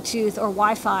like Bluetooth or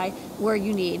Wi-Fi where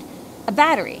you need a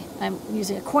battery. I'm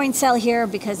using a coin cell here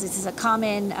because this is a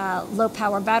common low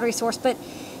power battery source, but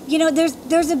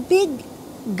there's a big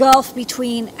gulf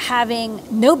between having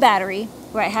no battery,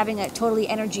 right, having a totally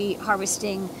energy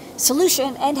harvesting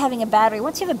solution, and having a battery.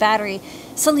 Once you have a battery,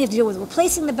 suddenly you have to deal with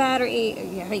replacing the battery,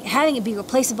 having it be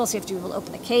replaceable, so you have to be able to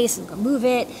open the case and remove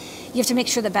it. You have to make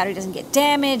sure the battery doesn't get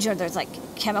damaged, or there's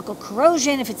chemical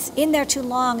corrosion if it's in there too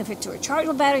long. If it's a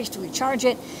rechargeable battery, you have to recharge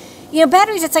it.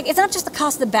 Batteries, it's not just the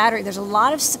cost of the battery. There's a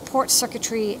lot of support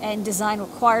circuitry and design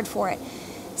required for it.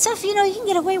 So if you can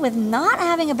get away with not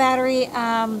having a battery,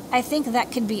 I think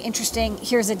that could be interesting.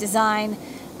 Here's a design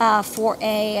for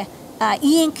a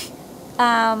e-ink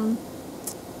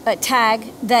tag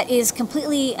that is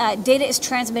completely, data is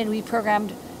transmitted,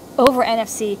 reprogrammed over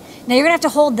NFC. Now you're gonna have to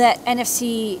hold that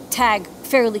NFC tag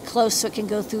fairly close so it can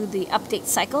go through the update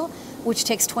cycle, which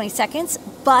takes 20 seconds,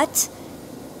 but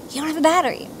you don't have a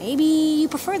battery. Maybe you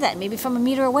prefer that, maybe from a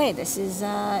meter away. This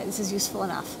is useful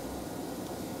enough.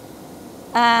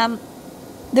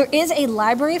 There is a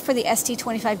library for the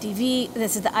ST25DV.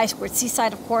 This is the I2C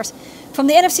side, of course. From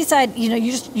the NFC side, you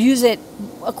just use it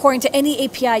according to any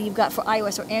API you've got for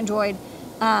iOS or Android.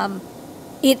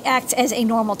 It acts as a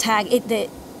normal tag.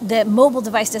 The mobile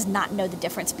device does not know the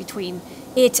difference between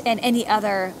it and any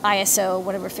other ISO,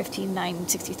 whatever,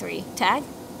 15963 tag.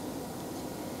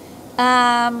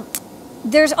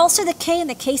 There's also the K and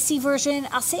the KC version.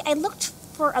 I'll say I looked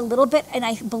for a little bit, and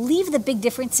I believe the big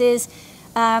difference is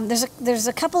there's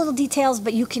a couple little details,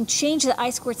 but you can change the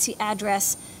I2C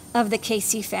address of the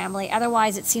KC family.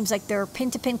 Otherwise, it seems like they're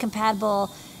pin-to-pin compatible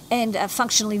and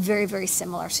functionally very, very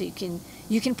similar. So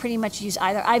you can pretty much use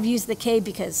either. I've used the K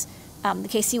because the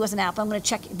KC wasn't out, but I'm going to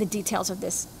check the details of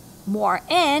this more.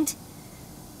 And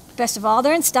best of all,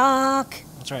 they're in stock.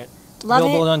 That's right. Love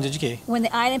Available it on DigiKey. when the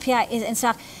INPI is in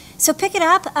stock. So pick it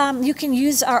up. You can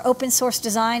use our open source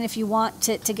design if you want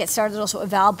to get started. Also,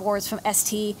 eval boards from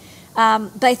ST.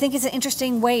 But I think it's an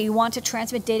interesting way. You want to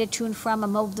transmit data to and from a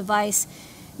mobile device,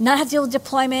 not have to deal with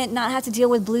deployment, not have to deal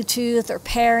with Bluetooth or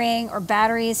pairing or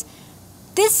batteries.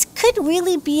 This could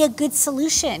really be a good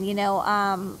solution.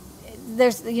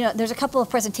 There's a couple of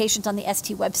presentations on the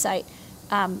ST website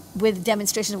with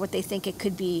demonstrations of what they think it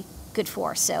could be good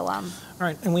for. So, All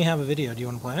right, and we have a video. Do you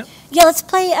want to play it? yeah, let's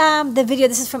play the video.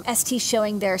 This is from ST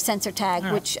showing their sensor tag,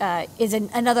 All right. which is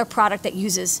another product that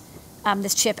uses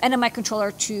this chip and a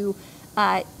microcontroller to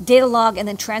data log and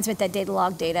then transmit that data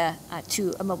log data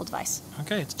to a mobile device.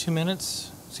 Okay, it's 2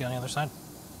 minutes. See you on the other side.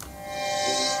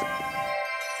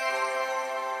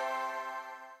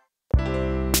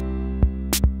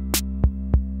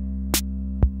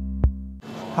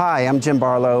 Hi, I'm Jim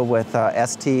Barlow with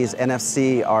ST's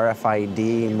NFC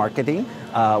RFID marketing.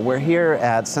 We're here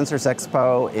at Sensors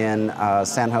Expo in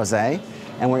San Jose,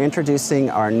 and we're introducing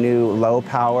our new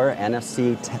low-power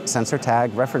NFC sensor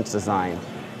tag reference design.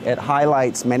 It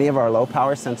highlights many of our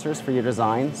low-power sensors for your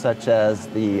design, such as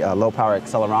the low-power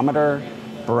accelerometer,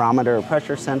 barometer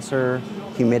pressure sensor,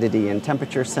 humidity and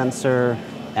temperature sensor,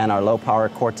 and our low-power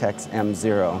Cortex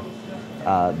M0.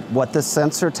 What this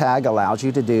sensor tag allows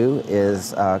you to do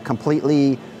is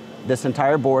this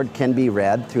entire board can be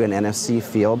read through an NFC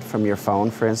field from your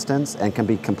phone, for instance, and can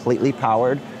be completely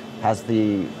powered,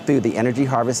 through the energy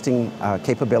harvesting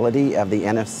capability of the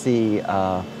NFC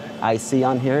IC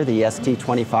on here, the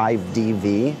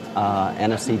ST25DV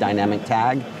NFC dynamic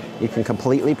tag. You can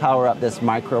completely power up this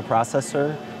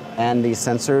microprocessor and these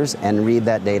sensors and read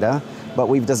that data. But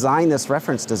we've designed this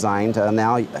reference design to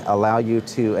now allow you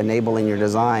to enable in your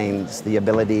designs the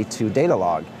ability to data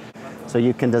log. So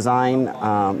you can design,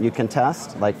 you can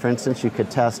test, like for instance, you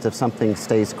could test if something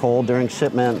stays cold during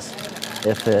shipments,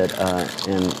 if it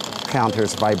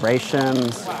encounters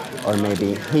vibrations or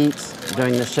maybe heat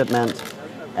during the shipment.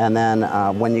 And then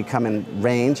when you come in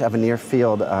range of a near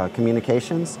field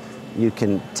communications, you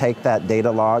can take that data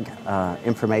log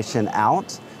information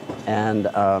out and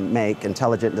make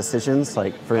intelligent decisions.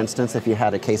 Like for instance, if you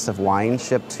had a case of wine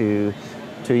shipped to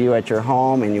you at your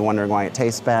home and you're wondering why it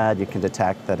tastes bad, you can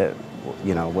detect that it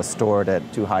was stored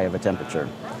at too high of a temperature.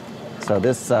 So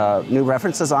this new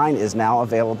reference design is now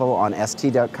available on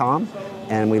st.com,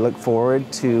 and we look forward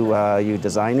to you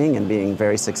designing and being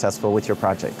very successful with your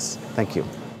projects. Thank you.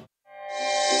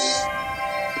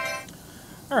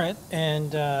 All right,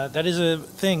 and that is a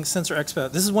thing, Sensor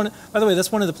Expo. This is one, by the way,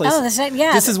 that's one of the places. Oh, that's right,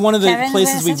 yeah. This is one of the Kevin's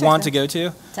places we Sensor want Expo. to go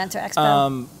to. Sensor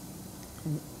Expo.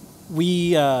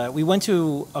 We went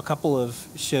to a couple of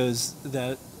shows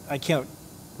that I can't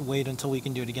wait until we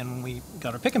can do it again. When we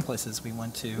got our picking places, we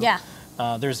went to. Yeah.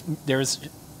 There's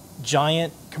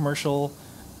giant commercial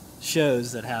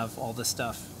shows that have all this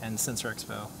stuff, and Sensor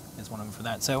Expo is one of them for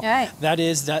that. So right. that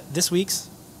is this week's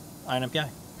INMPI.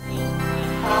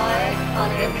 on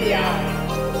NPI.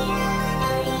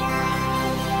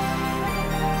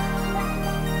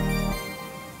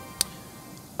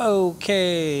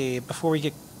 Okay, before we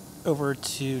get over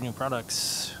to new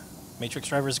products, Matrix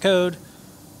Driver's code,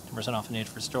 10% off the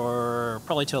Native for Store,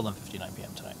 probably till 11:59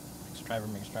 p.m. tonight.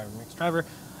 Matrix Driver.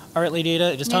 All right, Lady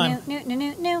Ada, it is time.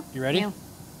 No. You ready? All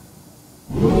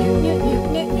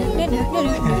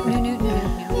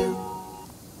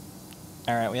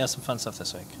right, we have some fun stuff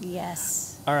this week.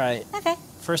 Yes. All right, Okay.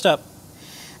 first up.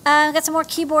 We've got some more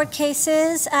keyboard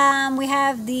cases. We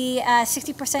have the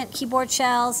 60% keyboard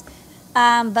shells,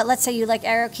 but let's say you like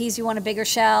arrow keys, you want a bigger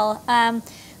shell.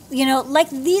 Like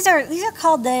these are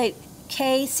called the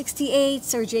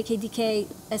K68s or JKDK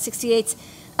 68s.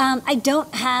 I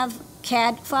don't have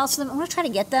CAD files for them. I'm going to try to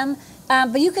get them,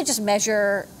 but you could just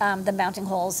measure the mounting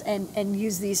holes and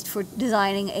use these for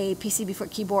designing a PCB for a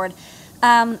keyboard.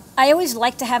 I always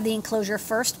like to have the enclosure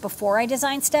first before I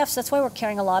design stuff, so that's why we're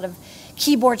carrying a lot of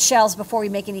keyboard shells before we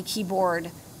make any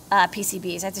keyboard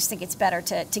PCBs. I just think it's better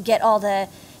to get all the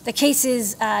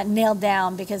cases nailed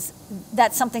down, because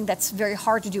that's something that's very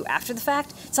hard to do after the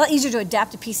fact. It's a lot easier to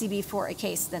adapt a PCB for a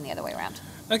case than the other way around.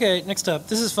 Okay, next up.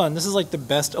 This is fun. This is like the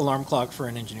best alarm clock for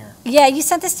an engineer. Yeah, you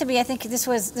sent this to me. I think this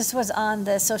was on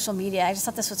the social media. I just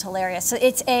thought this was hilarious. So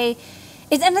it's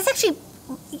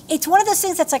one of those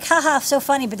things that's like, haha, so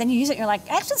funny, but then you use it and you're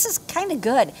like, actually, this is kind of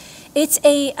good. It's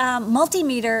a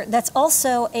multimeter that's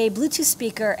also a Bluetooth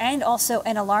speaker and also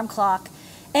an alarm clock,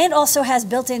 and also has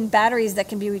built-in batteries that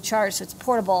can be recharged, so it's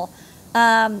portable.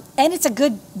 And it's a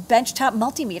good benchtop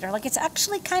multimeter. Like, it's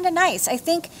actually kind of nice. I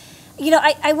think,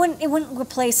 it wouldn't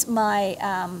replace my,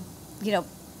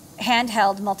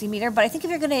 handheld multimeter, but I think if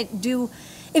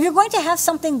you're going to have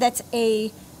something that's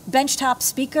a benchtop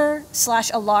speaker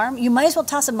 / alarm, you might as well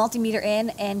toss a multimeter in,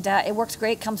 and it works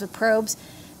great, comes with probes,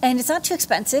 and it's not too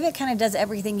expensive. It kind of does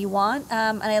everything you want,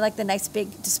 and I like the nice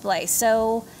big display.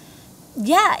 So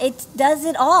yeah, it does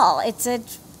it all. It's a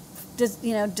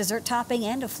dessert topping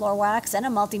and a floor wax and a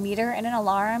multimeter and an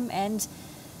alarm and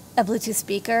a Bluetooth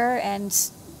speaker, and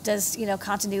does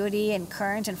continuity and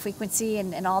current and frequency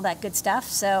and all that good stuff.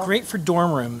 So Great for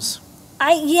dorm rooms.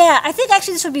 I think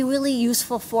actually this would be really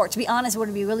useful for, to be honest, what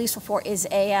would be really useful for is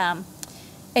a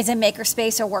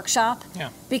makerspace or workshop.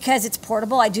 Yeah. Because it's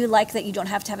portable. I do like that you don't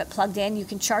have to have it plugged in. You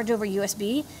can charge over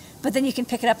USB, but then you can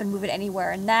pick it up and move it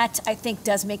anywhere. And that, I think,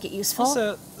 does make it useful.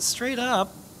 Also, straight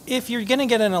up, if you're going to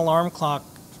get an alarm clock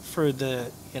for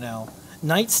the,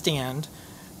 nightstand,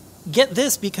 get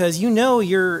this, because your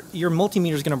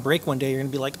multimeter is going to break one day. You're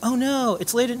going to be like, oh no,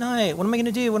 it's late at night. What am I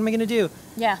going to do?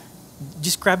 Yeah.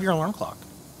 Just grab your alarm clock.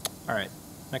 All right,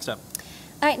 next up.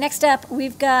 All right, next up,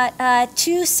 we've got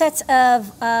 2 sets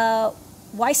of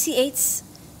YC8s.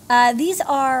 These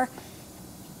are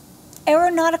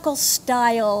aeronautical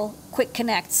style quick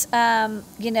connects,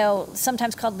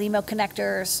 sometimes called LEMO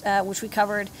connectors, which we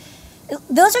covered.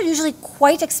 those are usually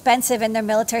quite expensive in their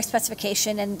military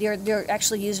specification, and they're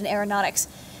actually used in aeronautics.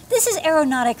 This is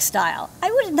aeronautic style.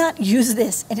 I would not use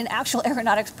this in an actual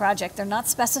aeronautics project. They're not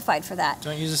specified for that.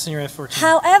 Don't use this in your F-14.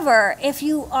 However, if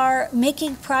you are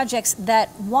making projects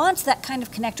that want that kind of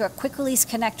connector, a quick release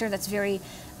connector that's very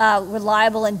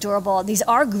reliable and durable, these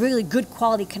are really good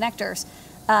quality connectors.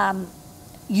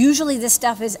 Usually this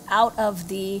stuff is out of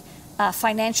the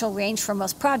financial range for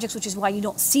most projects, which is why you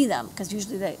don't see them, because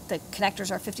usually the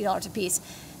connectors are $50 a piece.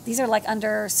 These are like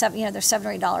under $7, they're $7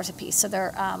 or $8 a piece. So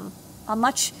they're a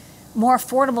much more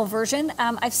affordable version.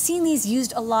 I've seen these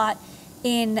used a lot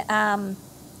in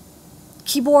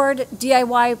keyboard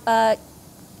DIY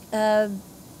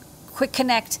quick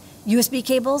connect USB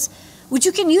cables, which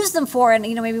you can use them for, and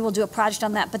maybe we'll do a project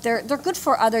on that. But they're good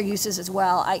for other uses as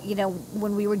well.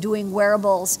 When we were doing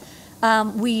wearables,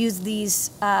 we use these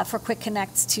for quick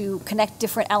connects to connect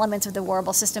different elements of the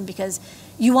wearable system, because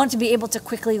you want to be able to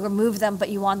quickly remove them, but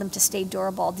you want them to stay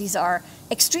durable. These are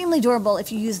extremely durable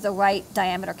if you use the right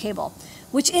diameter cable,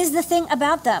 which is the thing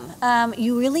about them.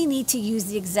 You really need to use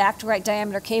the exact right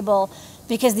diameter cable,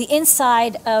 because the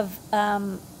inside of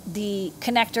the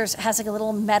connectors has like a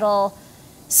little metal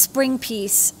spring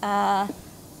piece.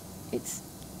 It's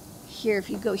here, if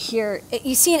you go here,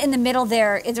 you see it in the middle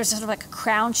there, there's sort of like a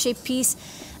crown-shaped piece.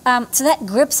 So that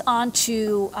grips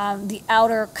onto the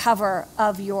outer cover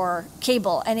of your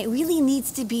cable, and it really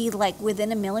needs to be like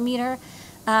within a millimeter.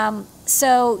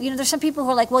 So, there's some people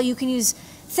who are like, well, you can use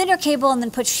thinner cable and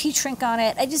then put heat shrink on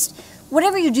it.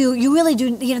 Whatever you do, you really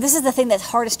do, this is the thing that's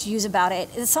hardest to use about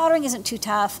it. The soldering isn't too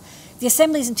tough, the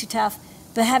assembly isn't too tough,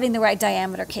 but having the right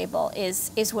diameter cable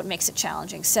is what makes it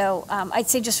challenging. So I'd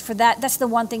say just for that's the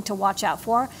one thing to watch out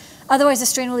for. Otherwise, the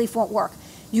strain relief won't work.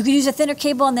 You could use a thinner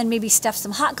cable and then maybe stuff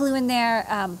some hot glue in there.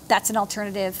 That's an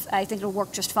alternative. I think it'll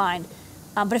work just fine.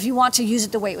 But if you want to use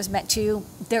it the way it was meant to,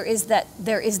 there is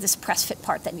this press fit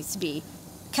part that needs to be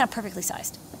kind of perfectly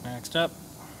sized. Next up.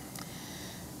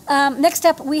 Next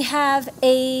up, we have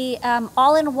a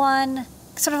all-in-one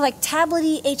sort of like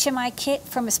tablet-y HMI kit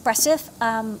from Espressif.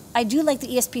 I do like the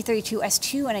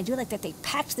ESP32S2, and I do like that they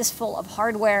packed this full of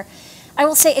hardware. I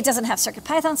will say it doesn't have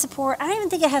CircuitPython support. I don't even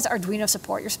think it has Arduino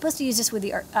support. You're supposed to use this with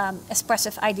the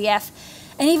Espressif IDF.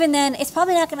 And even then, it's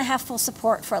probably not going to have full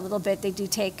support for a little bit. They do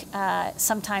take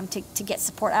some time to get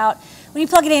support out. When you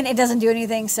plug it in, it doesn't do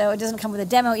anything, so it doesn't come with a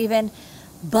demo even.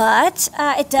 But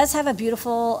it does have a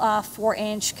beautiful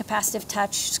 4-inch capacitive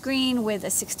touch screen with a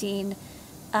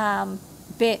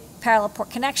 16-bit parallel port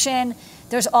connection.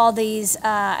 There's all these,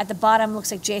 at the bottom,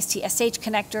 looks like JST-SH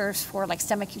connectors for like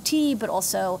STEMMA QT, but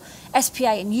also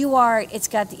SPI and UART. It's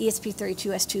got the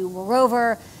ESP32S2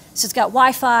 rollover. So it's got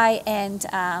Wi-Fi and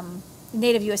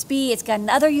native USB. It's got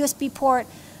another USB port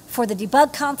for the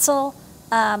debug console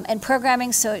and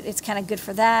programming, so it's kind of good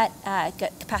for that.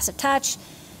 Got capacitive touch.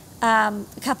 A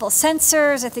couple of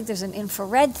sensors. I think there's an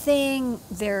infrared thing.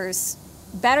 There's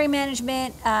battery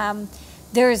management.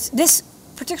 There's this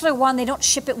particular one, they don't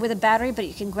ship it with a battery, but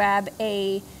you can grab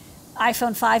a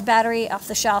iPhone 5 battery off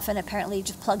the shelf, and apparently it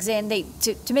just plugs in.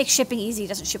 To make shipping easy, it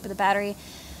doesn't ship with a battery.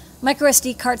 Micro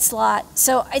SD card slot.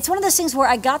 So it's one of those things where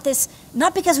I got this,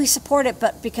 not because we support it,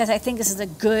 but because I think this is a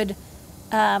good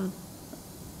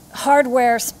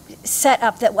hardware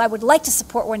setup that I would like to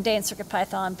support one day in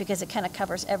CircuitPython, because it kind of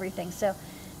covers everything. So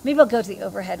maybe I'll go to the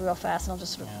overhead real fast, and I'll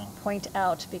just sort of point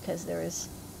out, because there's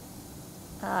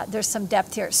some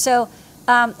depth here. So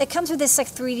it comes with this like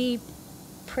 3D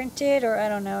printed, or I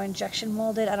don't know, injection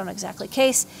molded, I don't know exactly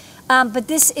case. But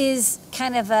this is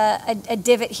kind of a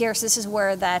divot here. So this is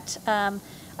where that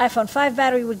iPhone 5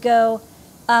 battery would go.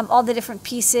 All the different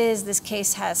pieces. This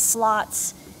case has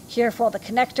slots here for all the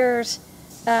connectors.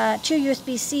 2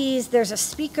 USB-Cs. There's a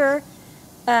speaker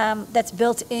that's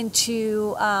built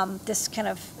into this kind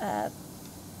of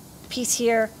piece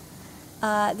here.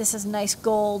 This is nice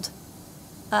gold.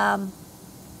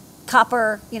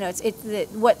 Copper,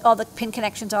 what all the pin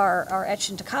connections are etched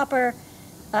into copper.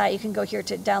 You can go here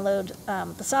to download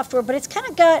the software, but it's kind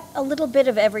of got a little bit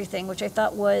of everything, which I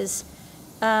thought was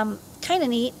kind of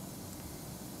neat.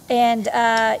 And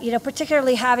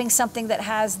particularly having something that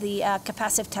has the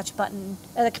capacitive touch button,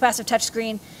 the capacitive touch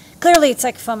screen. Clearly, it's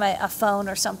like from a phone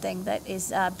or something that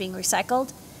is being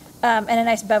recycled, and a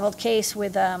nice beveled case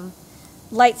with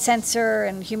light sensor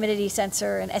and humidity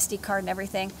sensor and SD card and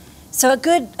everything. So a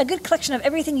good collection of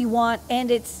everything you want,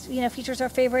 and it's features our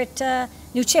favorite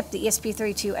new chip, the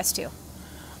ESP32S2.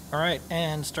 All right,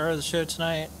 and star of the show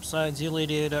tonight, besides you,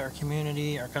 Lady Ada, our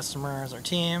community, our customers, our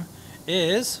team,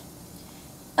 is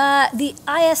the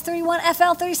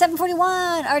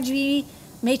IS31FL3741 RGB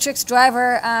Matrix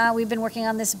Driver. We've been working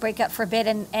on this breakout for a bit,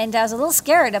 and I was a little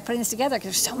scared of putting this together because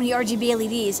there's so many RGB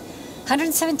LEDs.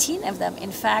 117 of them,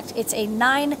 in fact. It's a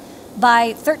 9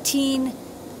 by 13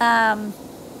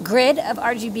 grid of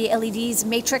RGB LEDs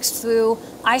matrixed through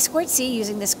I2C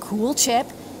using this cool chip,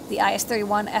 the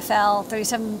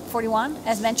IS31FL3741,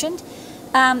 as mentioned.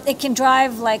 It can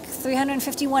drive like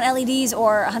 351 LEDs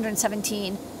or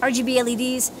 117 RGB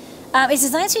LEDs. It's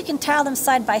designed so you can tile them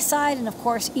side by side, and of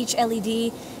course each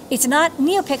LED, it's not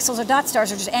neopixels or dot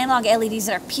stars, or just analog LEDs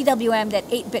that are PWM'd at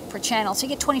 8-bit per channel, so you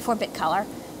get 24-bit color,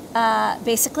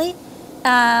 basically.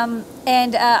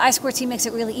 I2C makes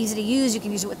it really easy to use. You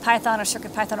can use it with Python or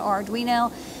CircuitPython or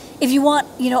Arduino. If you want,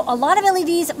 a lot of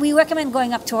LEDs, we recommend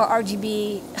going up to our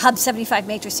RGB Hub 75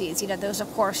 matrices. Those,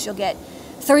 of course, you'll get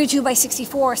 32 by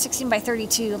 64, 16 by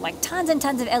 32, like tons and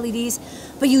tons of LEDs,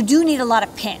 but you do need a lot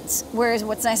of pins. Whereas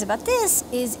what's nice about this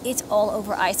is it's all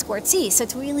over I2C, so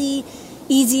it's really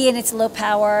easy and it's low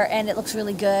power and it looks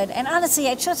really good. And honestly,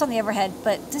 I'd show it on the overhead,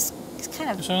 but this kind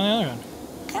of Show on the other end.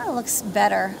 kind of looks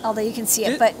better, although you can see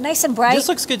it, but nice and bright. This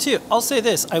looks good too. I'll say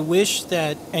this: I wish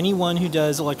that anyone who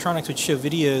does electronics would show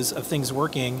videos of things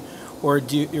working, or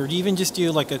even just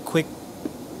do like a quick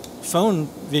phone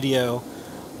video.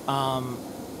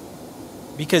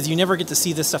 Because you never get to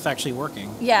see this stuff actually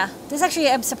working. Yeah, this actually,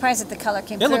 I'm surprised that the color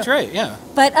came through. It looks great, yeah.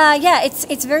 But yeah,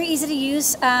 it's very easy to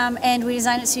use, and we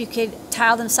designed it so you could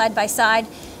tile them side by side.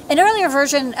 An earlier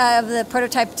version of the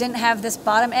prototype didn't have this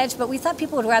bottom edge, but we thought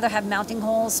people would rather have mounting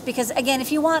holes because, again,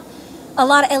 if you want a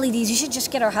lot of LEDs, you should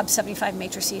just get our Hub 75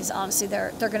 matrices. Honestly,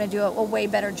 they're going to do a way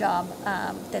better job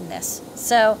than this.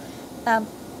 So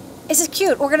this is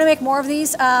cute. We're going to make more of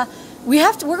these.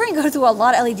 We're going to go through a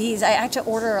lot of LEDs. I had to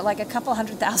order like a couple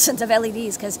 100,000 of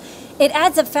LEDs because it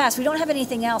adds up fast. We don't have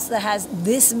anything else that has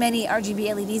this many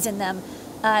RGB LEDs in them.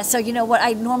 So what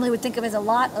I normally would think of as a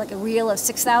lot, like a reel of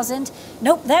 6,000.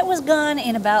 Nope, that was gone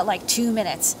in about like 2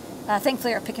 minutes.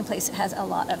 Thankfully, our pick and place has a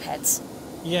lot of heads.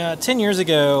 Yeah, 10 years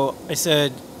ago, I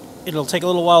said it'll take a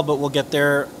little while, but we'll get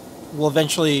there. We'll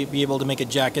eventually be able to make a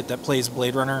jacket that plays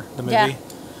Blade Runner, the movie. Yeah.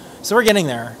 So we're getting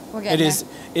there. We're getting there.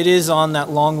 It is on that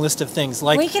long list of things.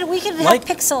 Like we could have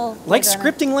pixel. Like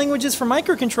scripting languages for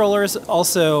microcontrollers,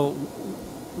 also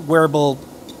wearable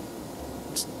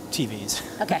TVs.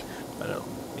 Okay. But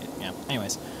yeah.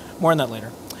 Anyways, more on that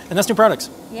later. And that's new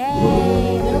products.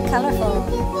 Yay! Little colorful.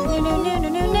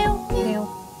 New.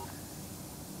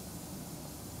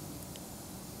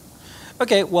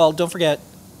 Okay. Well, don't forget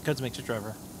Codes Matrix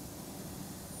Driver.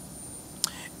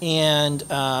 And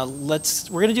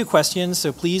we're going to do questions,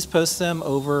 so please post them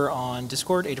over on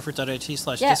Discord,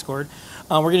 adafruit.it/Discord.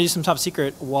 We're going to do some top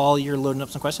secret while you're loading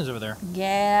up some questions over there.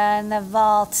 Yeah, in the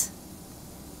vault.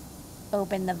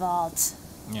 Open the vault.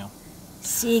 Yeah.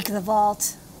 Seek the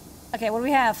vault. Okay, what do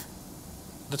we have?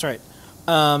 That's right.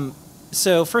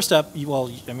 So first up,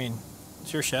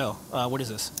 it's your show. What is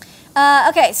this?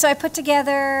 Okay, so I put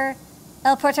together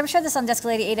a prototype. I showed this on Desk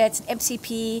Lady Ada. It's an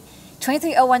MCP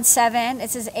 23017.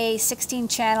 This is a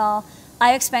 16-channel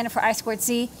I/O expander for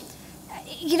I2C.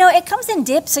 It comes in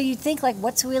dips, so you'd think, like,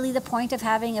 what's really the point of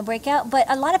having a breakout? But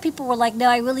a lot of people were like, no,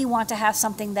 I really want to have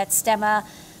something that's stemma,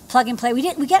 plug and play. We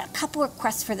get a couple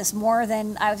requests for this, more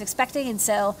than I was expecting, and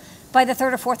so by the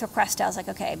third or fourth request, I was like,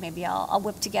 okay, maybe I'll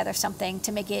whip together something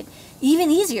to make it even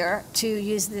easier to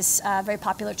use this very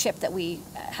popular chip that we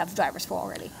have drivers for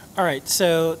already. All right,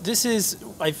 so this is,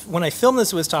 when I filmed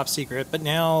this, it was top secret, but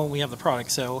now we have the product,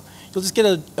 so you'll just get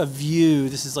a view.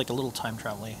 This is like a little time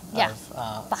traveling. Yeah,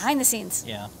 behind the scenes.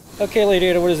 Yeah. Okay, Lady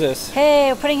Ada, what is this?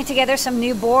 Hey, we're putting together some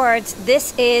new boards.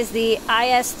 This is the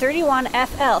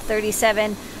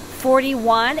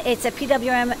IS31FL3741. It's a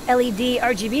PWM LED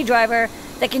RGB driver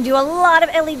that can do a lot of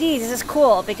LEDs. This is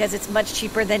cool because it's much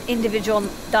cheaper than individual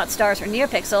dot stars or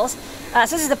neopixels.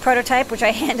 So this is the prototype, which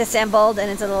I hand assembled, and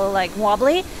it's a little like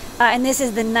wobbly. And this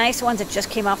is the nice ones that just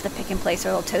came off the pick and place, or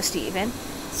a little toasty even.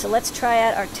 So let's try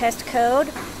out our test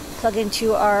code. Plug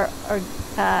into our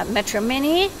Metro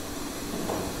Mini.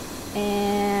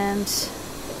 And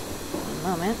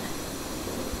one moment.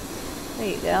 There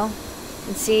you go. You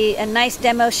can see a nice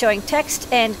demo showing text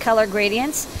and color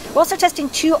gradients. We're also testing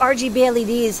 2 RGB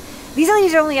LEDs. These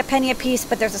LEDs are only a penny a piece,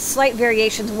 but there's a slight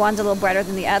variation. One's a little brighter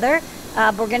than the other.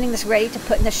 But we're getting this ready to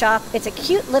put in the shop. It's a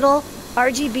cute little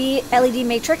RGB LED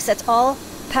matrix that's all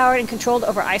powered and controlled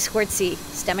over I2C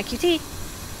Stemma QT.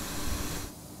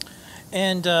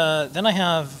 And then I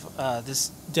have this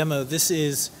demo. This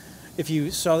is, if you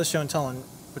saw the show and tell on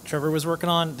what Trevor was working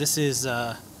on, this is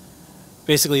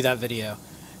basically that video.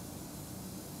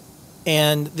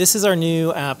 And this is our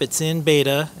new app. It's in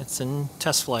beta. It's in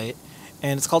test flight.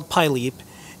 And it's called PyLeap.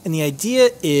 And the idea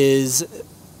is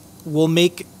we'll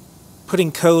make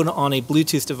putting code on a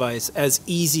Bluetooth device as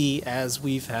easy as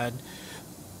we've had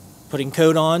putting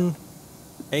code on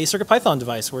a CircuitPython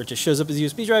device where it just shows up as a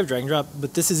USB drive, drag and drop.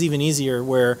 But this is even easier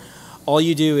where all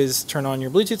you do is turn on your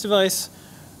Bluetooth device,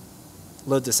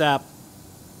 load this app,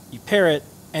 you pair it,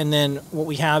 and then what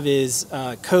we have is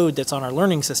code that's on our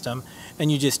learning system, and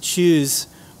you just choose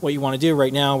what you want to do.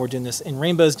 Right now, we're doing this in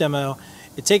Rainbow's demo.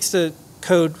 It takes the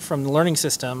code from the learning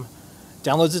system,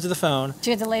 downloads it to the phone,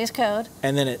 Do the latest code.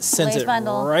 and then it sends Latest it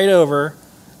bundle. right over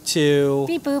to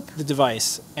Beep boop. the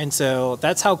device. And so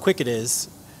that's how quick it is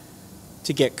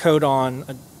to get code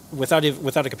on without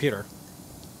a computer.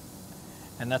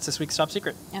 And that's this week's top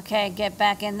secret. Okay, get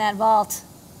back in that vault.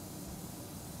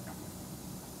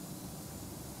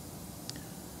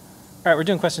 All right, we're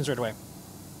doing questions right away.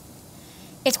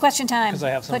 It's question time. 'Cause I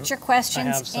have some- Put your I have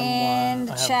questions some, in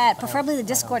the I have- chat, I preferably the have-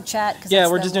 Discord chat. 'cause Yeah,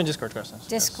 that's we're the- just doing Discord questions.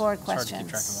 Discord It's hard to keep track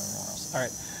of questions. everyone else. All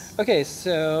right. Okay,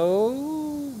 so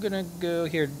gonna go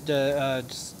here.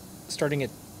 Just starting at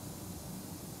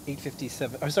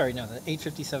 8:57. I'm sorry, no, the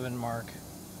 8:57 mark.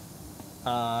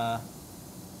 Does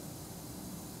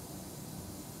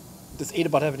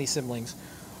AdaBot have any siblings?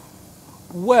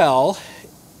 Well,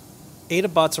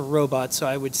 AdaBot's a robot, so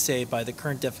I would say by the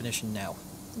current definition, no.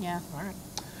 Yeah. All right.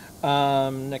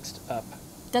 Next up.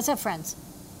 Does have friends.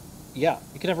 Yeah,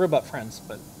 you can have robot friends,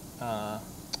 but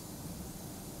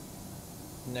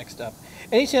next up.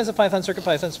 Any chance of Python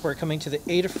CircuitPython support coming to the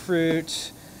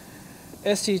Adafruit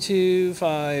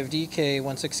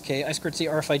ST25DK16K I2C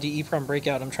RFID EEPROM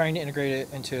breakout? I'm trying to integrate it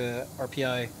into a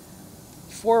RPI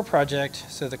 4 project,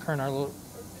 so the current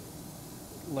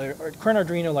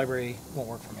Arduino library won't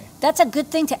work for me. That's a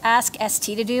good thing to ask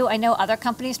ST to do. I know other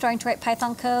companies trying to write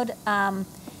Python code.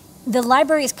 The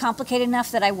library is complicated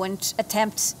enough that I wouldn't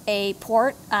attempt a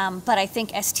port, but I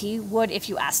think ST would if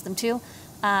you asked them to.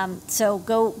 So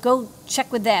go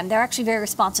check with them. They're actually very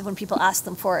responsive when people ask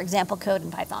them for example code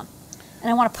in Python. And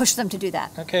I want to push them to do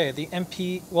that. Okay, the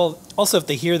MP, well, also if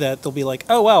they hear that, they'll be like,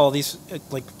 oh, wow, these,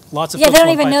 like, lots of Yeah, folks they don't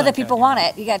want even know Python that people code, want yeah.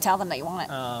 it. You got to tell them that you want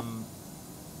it.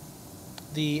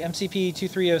 The MCP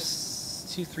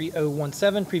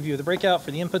 23017 preview of the breakout. For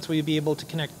the inputs, will you be able to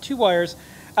connect 2 wires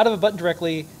out of a button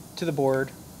directly to the board?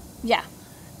 Yeah.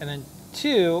 And then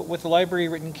 2, with the library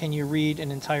written, can you read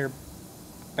an entire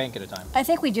bank at a time? I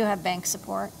think we do have bank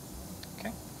support.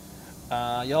 Okay.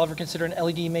 Y'all ever consider an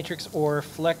LED matrix or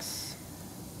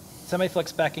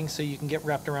semi-flex backing so you can get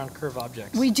wrapped around curve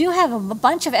objects? We do have a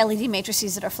bunch of LED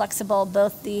matrices that are flexible,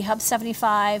 both the Hub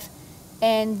 75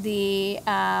 and the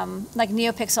like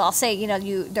NeoPixel. I'll say,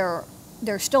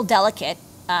 they're still delicate.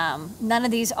 None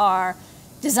of these are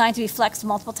designed to be flexed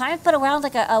multiple times, but around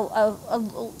like a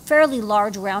fairly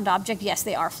large round object, yes,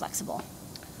 they are flexible.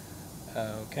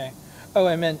 Okay. Oh,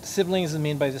 I meant siblings is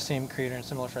made by the same creator in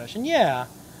similar fashion. Yeah.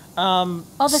 Oh,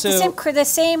 that's the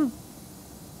same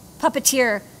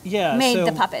puppeteer Yeah, made so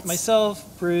the puppets. myself,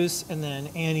 Bruce, and then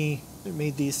Annie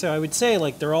made these. So I would say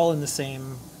like they're all in the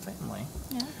same family.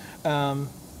 Yeah.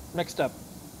 Next up,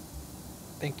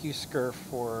 thank you, Skur,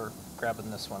 for grabbing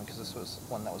this one because this was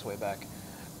one that was way back.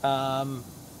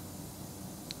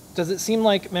 Does it seem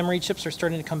like memory chips are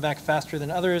starting to come back faster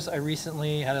than others? I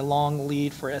recently had a long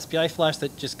lead for SPI flash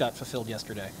that just got fulfilled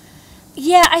yesterday.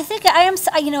 Yeah, I think I am.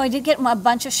 I did get a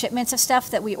bunch of shipments of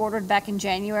stuff that we ordered back in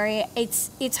January.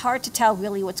 It's hard to tell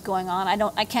really what's going on.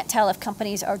 I can't tell if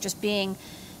companies are just being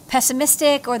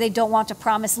pessimistic or they don't want to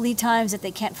promise lead times that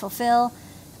they can't fulfill,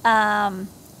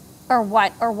 or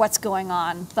what's going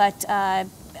on. But I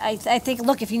think,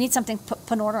 look, if you need something,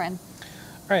 put an order in.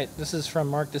 All right, this is from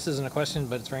Mark. This isn't a question,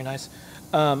 but it's very nice.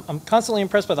 I'm constantly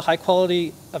impressed by the high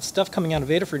quality of stuff coming out of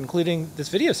Adafruit, including this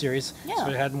video series. Yeah. So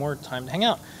I had more time to hang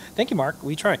out. Thank you, Mark.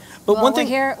 We try. But Well, one thing,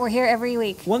 we're here every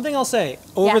week. one thing I'll say,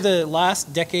 over Yeah. the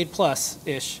last decade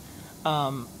plus-ish,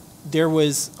 there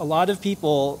was a lot of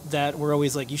people that were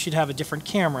always like, you should have a different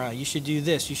camera, you should do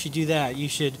this, you should do that, you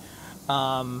should,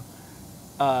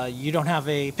 you don't have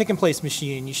a pick-and-place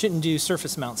machine, you shouldn't do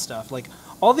surface mount stuff. Like,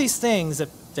 all these things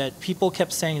that people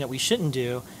kept saying that we shouldn't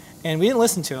do, and we didn't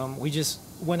listen to them. We just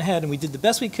went ahead and we did the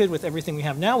best we could with everything we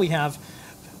have. Now we have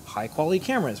high-quality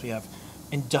cameras, we have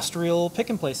industrial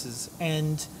pick-and-places,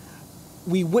 and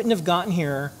we wouldn't have gotten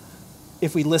here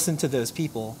if we listened to those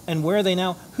people. And where are they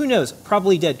now? Who knows?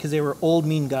 Probably dead because they were old,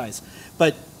 mean guys.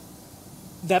 But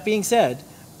that being said,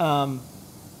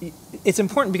 it's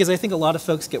important because I think a lot of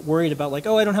folks get worried about like,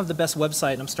 oh, I don't have the best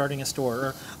website and I'm starting a store.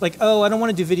 Or like, oh, I don't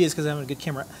want to do videos because I don't have a good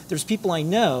camera. There's people I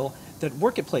know that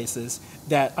work at places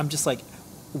that I'm just like,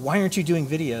 why aren't you doing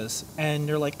videos? And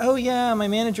they're like, oh yeah, my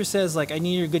manager says like I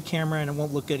need a good camera and it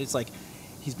won't look good. It's like,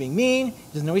 he's being mean.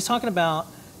 He doesn't know what he's talking about.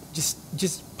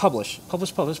 Just publish.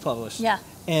 Yeah.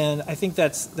 And I think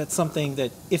that's something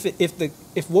that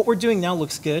if what we're doing now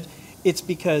looks good, it's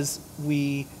because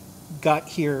we got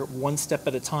here one step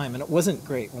at a time, and it wasn't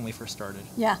great when we first started.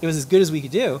 Yeah. It was as good as we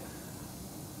could do,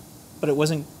 but it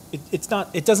wasn't.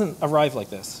 It doesn't arrive like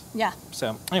this. Yeah.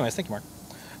 So, anyways, thank you, Mark.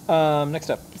 Next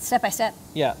up. It's step by step.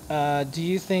 Yeah. Do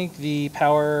you think the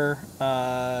power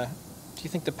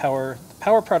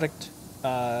product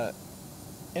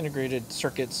integrated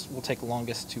circuits will take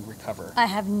longest to recover? I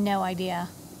have no idea.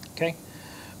 Okay.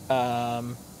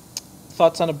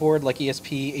 Thoughts on a board like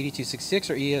ESP8266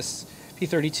 or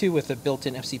ESP32 with a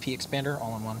built-in FCP expander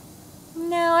all in one?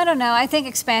 No, I don't know. I think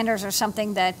expanders are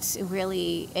something that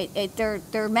really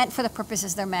they're meant for the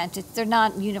purposes they're meant. They're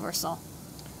not universal.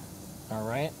 All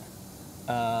right.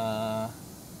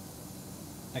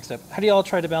 Next up, how do y'all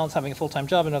try to balance having a full-time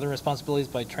job and other responsibilities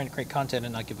by trying to create content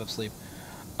and not give up sleep?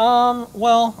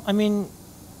 Well, I mean,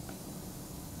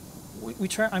 we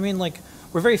try. I mean, like,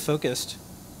 we're very focused.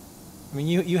 I mean,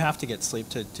 you have to get sleep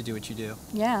to do what you do,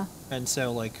 Yeah. and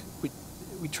so like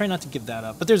we try not to give that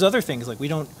up. But there's other things like we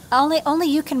don't. Only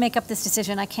you can make up this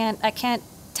decision. I can't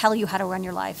tell you how to run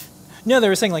your life. No, they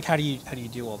were saying like how do you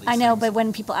do all these? I know, things? but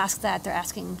when people ask that, they're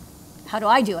asking, how do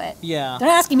I do it? Yeah. They're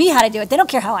not asking me how to do it. They don't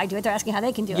care how I do it. They're asking how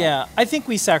they can do it. Yeah, I think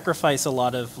we sacrifice a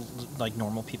lot of like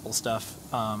normal people stuff,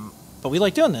 but we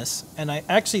like doing this, and I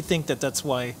actually think that that's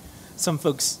why some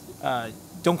folks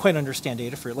don't quite understand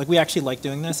Adafruit. Like we actually like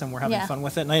doing this, and we're having Yeah. fun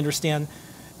with it. And I understand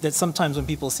that sometimes when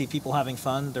people see people having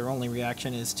fun, their only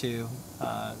reaction is to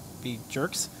be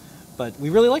jerks, but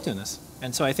we really like doing this,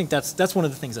 and so I think that's one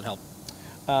of the things that help.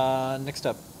 Next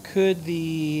up, could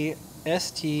the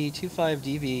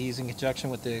ST25DV use in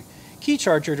conjunction with the key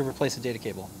charger to replace a data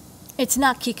cable? It's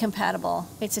not key compatible.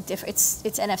 It's it's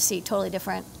NFC, totally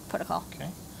different protocol. Okay.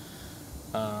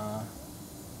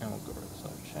 And we'll go over this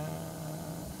other chat.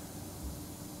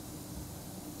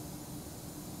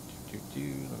 Let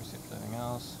me see if there's anything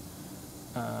else.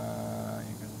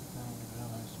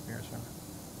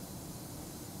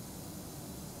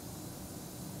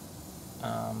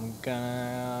 I'm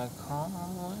gonna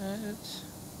call it.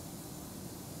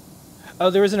 Oh,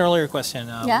 there was an earlier question.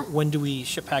 Yeah. When do we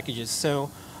ship packages?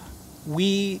 So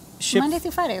we ship Monday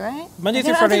through Friday, right? Monday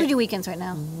through I don't Friday. think we do weekends right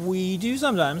now. We do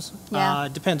sometimes. Yeah.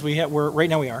 Depends. We're right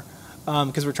now we are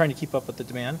because we're trying to keep up with the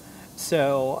demand.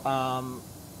 So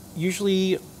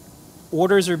usually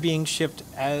orders are being shipped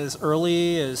as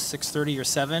early as 6:30 or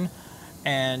 7,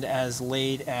 and as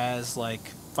late as like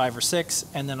 5 or 6,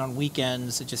 and then on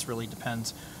weekends it just really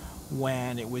depends.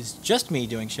 When it was just me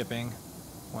doing shipping,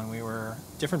 when we were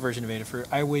different version of Adafruit,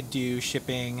 I would do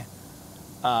shipping.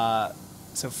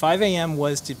 So 5 a.m.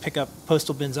 was to pick up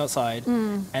postal bins outside,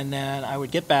 and then I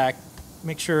would get back,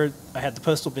 make sure I had the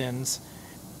postal bins.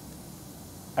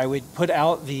 I would put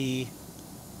out the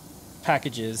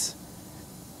packages,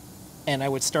 and I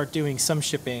would start doing some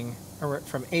shipping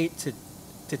from 8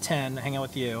 to 10, hang out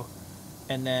with you,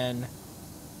 and then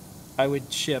I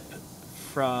would ship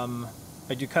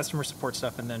I do customer support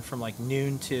stuff, and then from like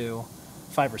noon to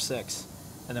 5 or 6,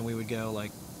 and then we would go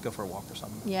for a walk or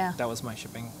something. Yeah. That was my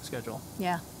shipping schedule.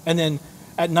 Yeah. And then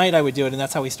at night I would do it, and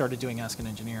that's how we started doing Ask an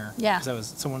Engineer. Yeah.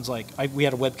 Because someone's like, we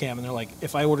had a webcam, and they're like,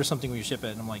 if I order something, will you ship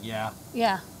it? And I'm like, yeah.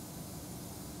 Yeah.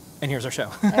 And here's our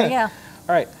show. There you go.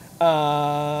 All right.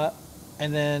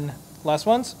 And then last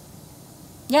ones.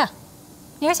 Yeah.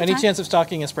 Here's Any chance of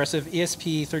stocking Espressive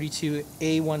ESP32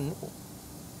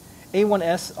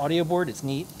 A1S audio board? It's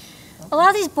neat. A lot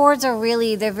of these boards are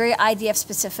they're very IDF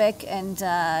specific, and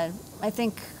I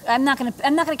think I'm not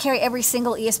gonna carry every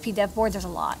single ESP dev board. There's a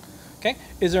lot. Okay.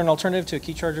 Is there an alternative to a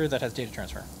key charger that has data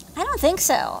transfer? I don't think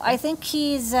so. I think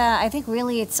I think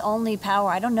really it's only power.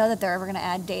 I don't know that they're ever going to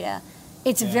add data.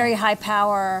 It's a Yeah. very high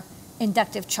power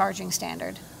inductive charging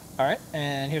standard. All right.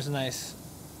 And here's a nice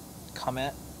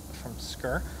comment from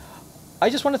Skur. I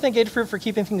just want to thank Adafruit for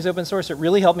keeping things open source. It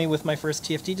really helped me with my first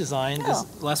TFT design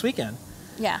last weekend.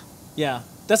 Yeah. Yeah,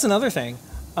 that's another thing.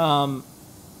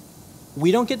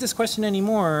 We don't get this question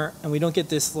anymore, and we don't get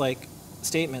this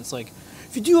statements like,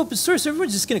 if you do open source,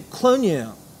 everyone's just going to clone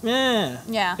you.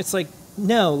 Yeah. It's like,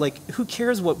 no, who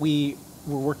cares what we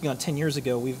were working on 10 years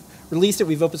ago? We've released it,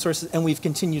 we've open sourced it, and we've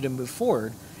continued to move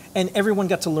forward. And everyone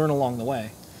got to learn along the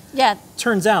way. Yeah.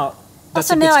 Turns out that's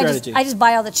Also, a good now strategy. I just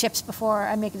buy all the chips before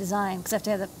I make a design because I have to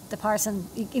have the parts, and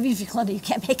even if you clone it, you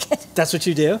can't make it. That's what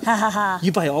you do? Ha ha ha.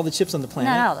 You buy all the chips on the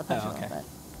planet? Not all the parts, Oh, okay.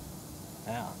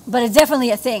 Wow. but it's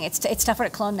definitely a thing. It's tougher to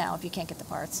clone now if you can't get the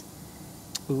parts.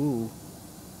 Ooh.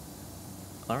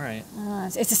 All right.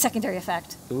 It's a secondary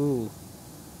effect. Ooh.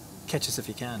 Catch us if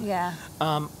you can. Yeah.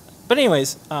 But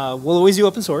anyways, we'll always do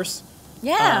open source.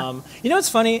 Yeah. You know what's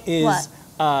funny is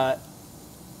What?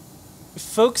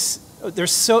 folks.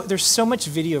 There's so much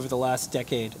video over the last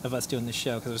decade of us doing this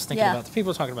show because I was thinking Yeah. about the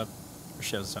people talking about our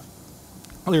shows and stuff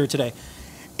earlier today,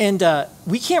 and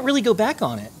we can't really go back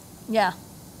on it. Yeah.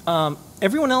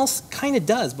 Everyone else kind of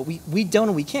does, but we don't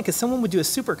and we can't because someone would do a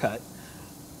supercut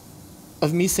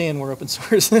of me saying we're open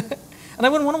source, and I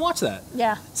wouldn't want to watch that.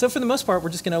 Yeah. So for the most part, we're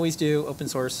just going to always do open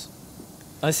source.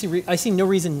 I see no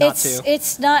reason not to.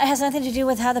 It's not. It has nothing to do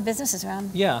with how the business is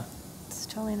run. Yeah. It's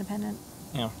totally independent.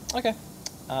 Yeah. Okay.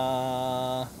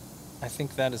 I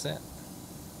think that is it.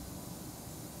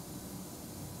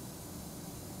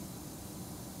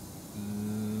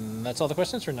 That's all the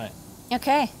questions for tonight.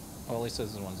 Okay. Well, at least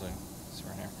those are the ones I see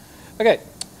right here. Okay.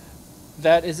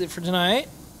 That is it for tonight.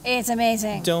 It's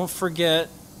amazing. Don't forget,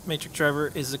 Matrix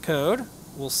Driver is the code.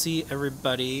 We'll see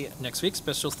everybody next week.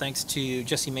 Special thanks to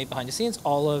Jesse May behind the scenes,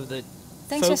 all of the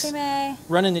Thanks, folks Jesse May.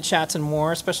 running the chats and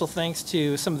more. Special thanks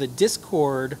to some of the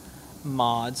Discord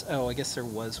mods. Oh, I guess there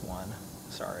was one.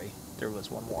 Sorry, there was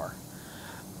one more.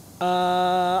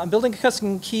 I'm building a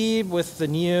custom key with the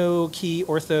Neo key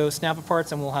ortho snap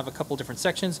parts, and we'll have a couple different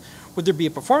sections. Would there be a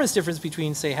performance difference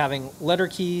between, say, having letter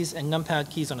keys and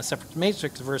numpad keys on a separate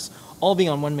matrix versus all being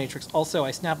on one matrix? Also, I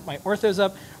snap my orthos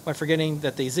up by forgetting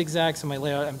that they zigzag, so my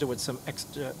layout I'm doing with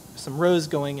some rows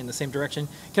going in the same direction.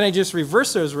 Can I just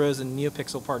reverse those rows in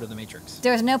NeoPixel part of the matrix?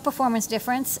 There's no performance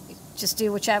difference. Just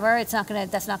do whichever. It's not gonna.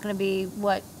 That's not gonna be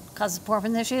what causes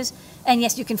performance issues. And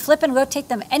yes, you can flip and rotate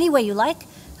them any way you like,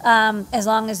 as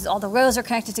long as all the rows are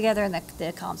connected together and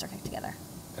the columns are connected together.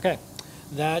 Okay.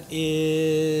 That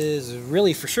is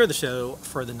really for sure the show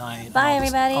for the night. Bye, And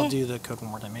everybody. I'll do the code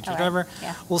one more time. Matrix All right. Driver.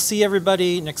 Yeah. We'll see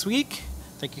everybody next week.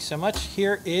 Thank you so much.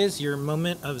 Here is your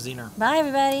moment of Zener. Bye,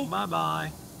 everybody.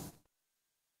 Bye-bye.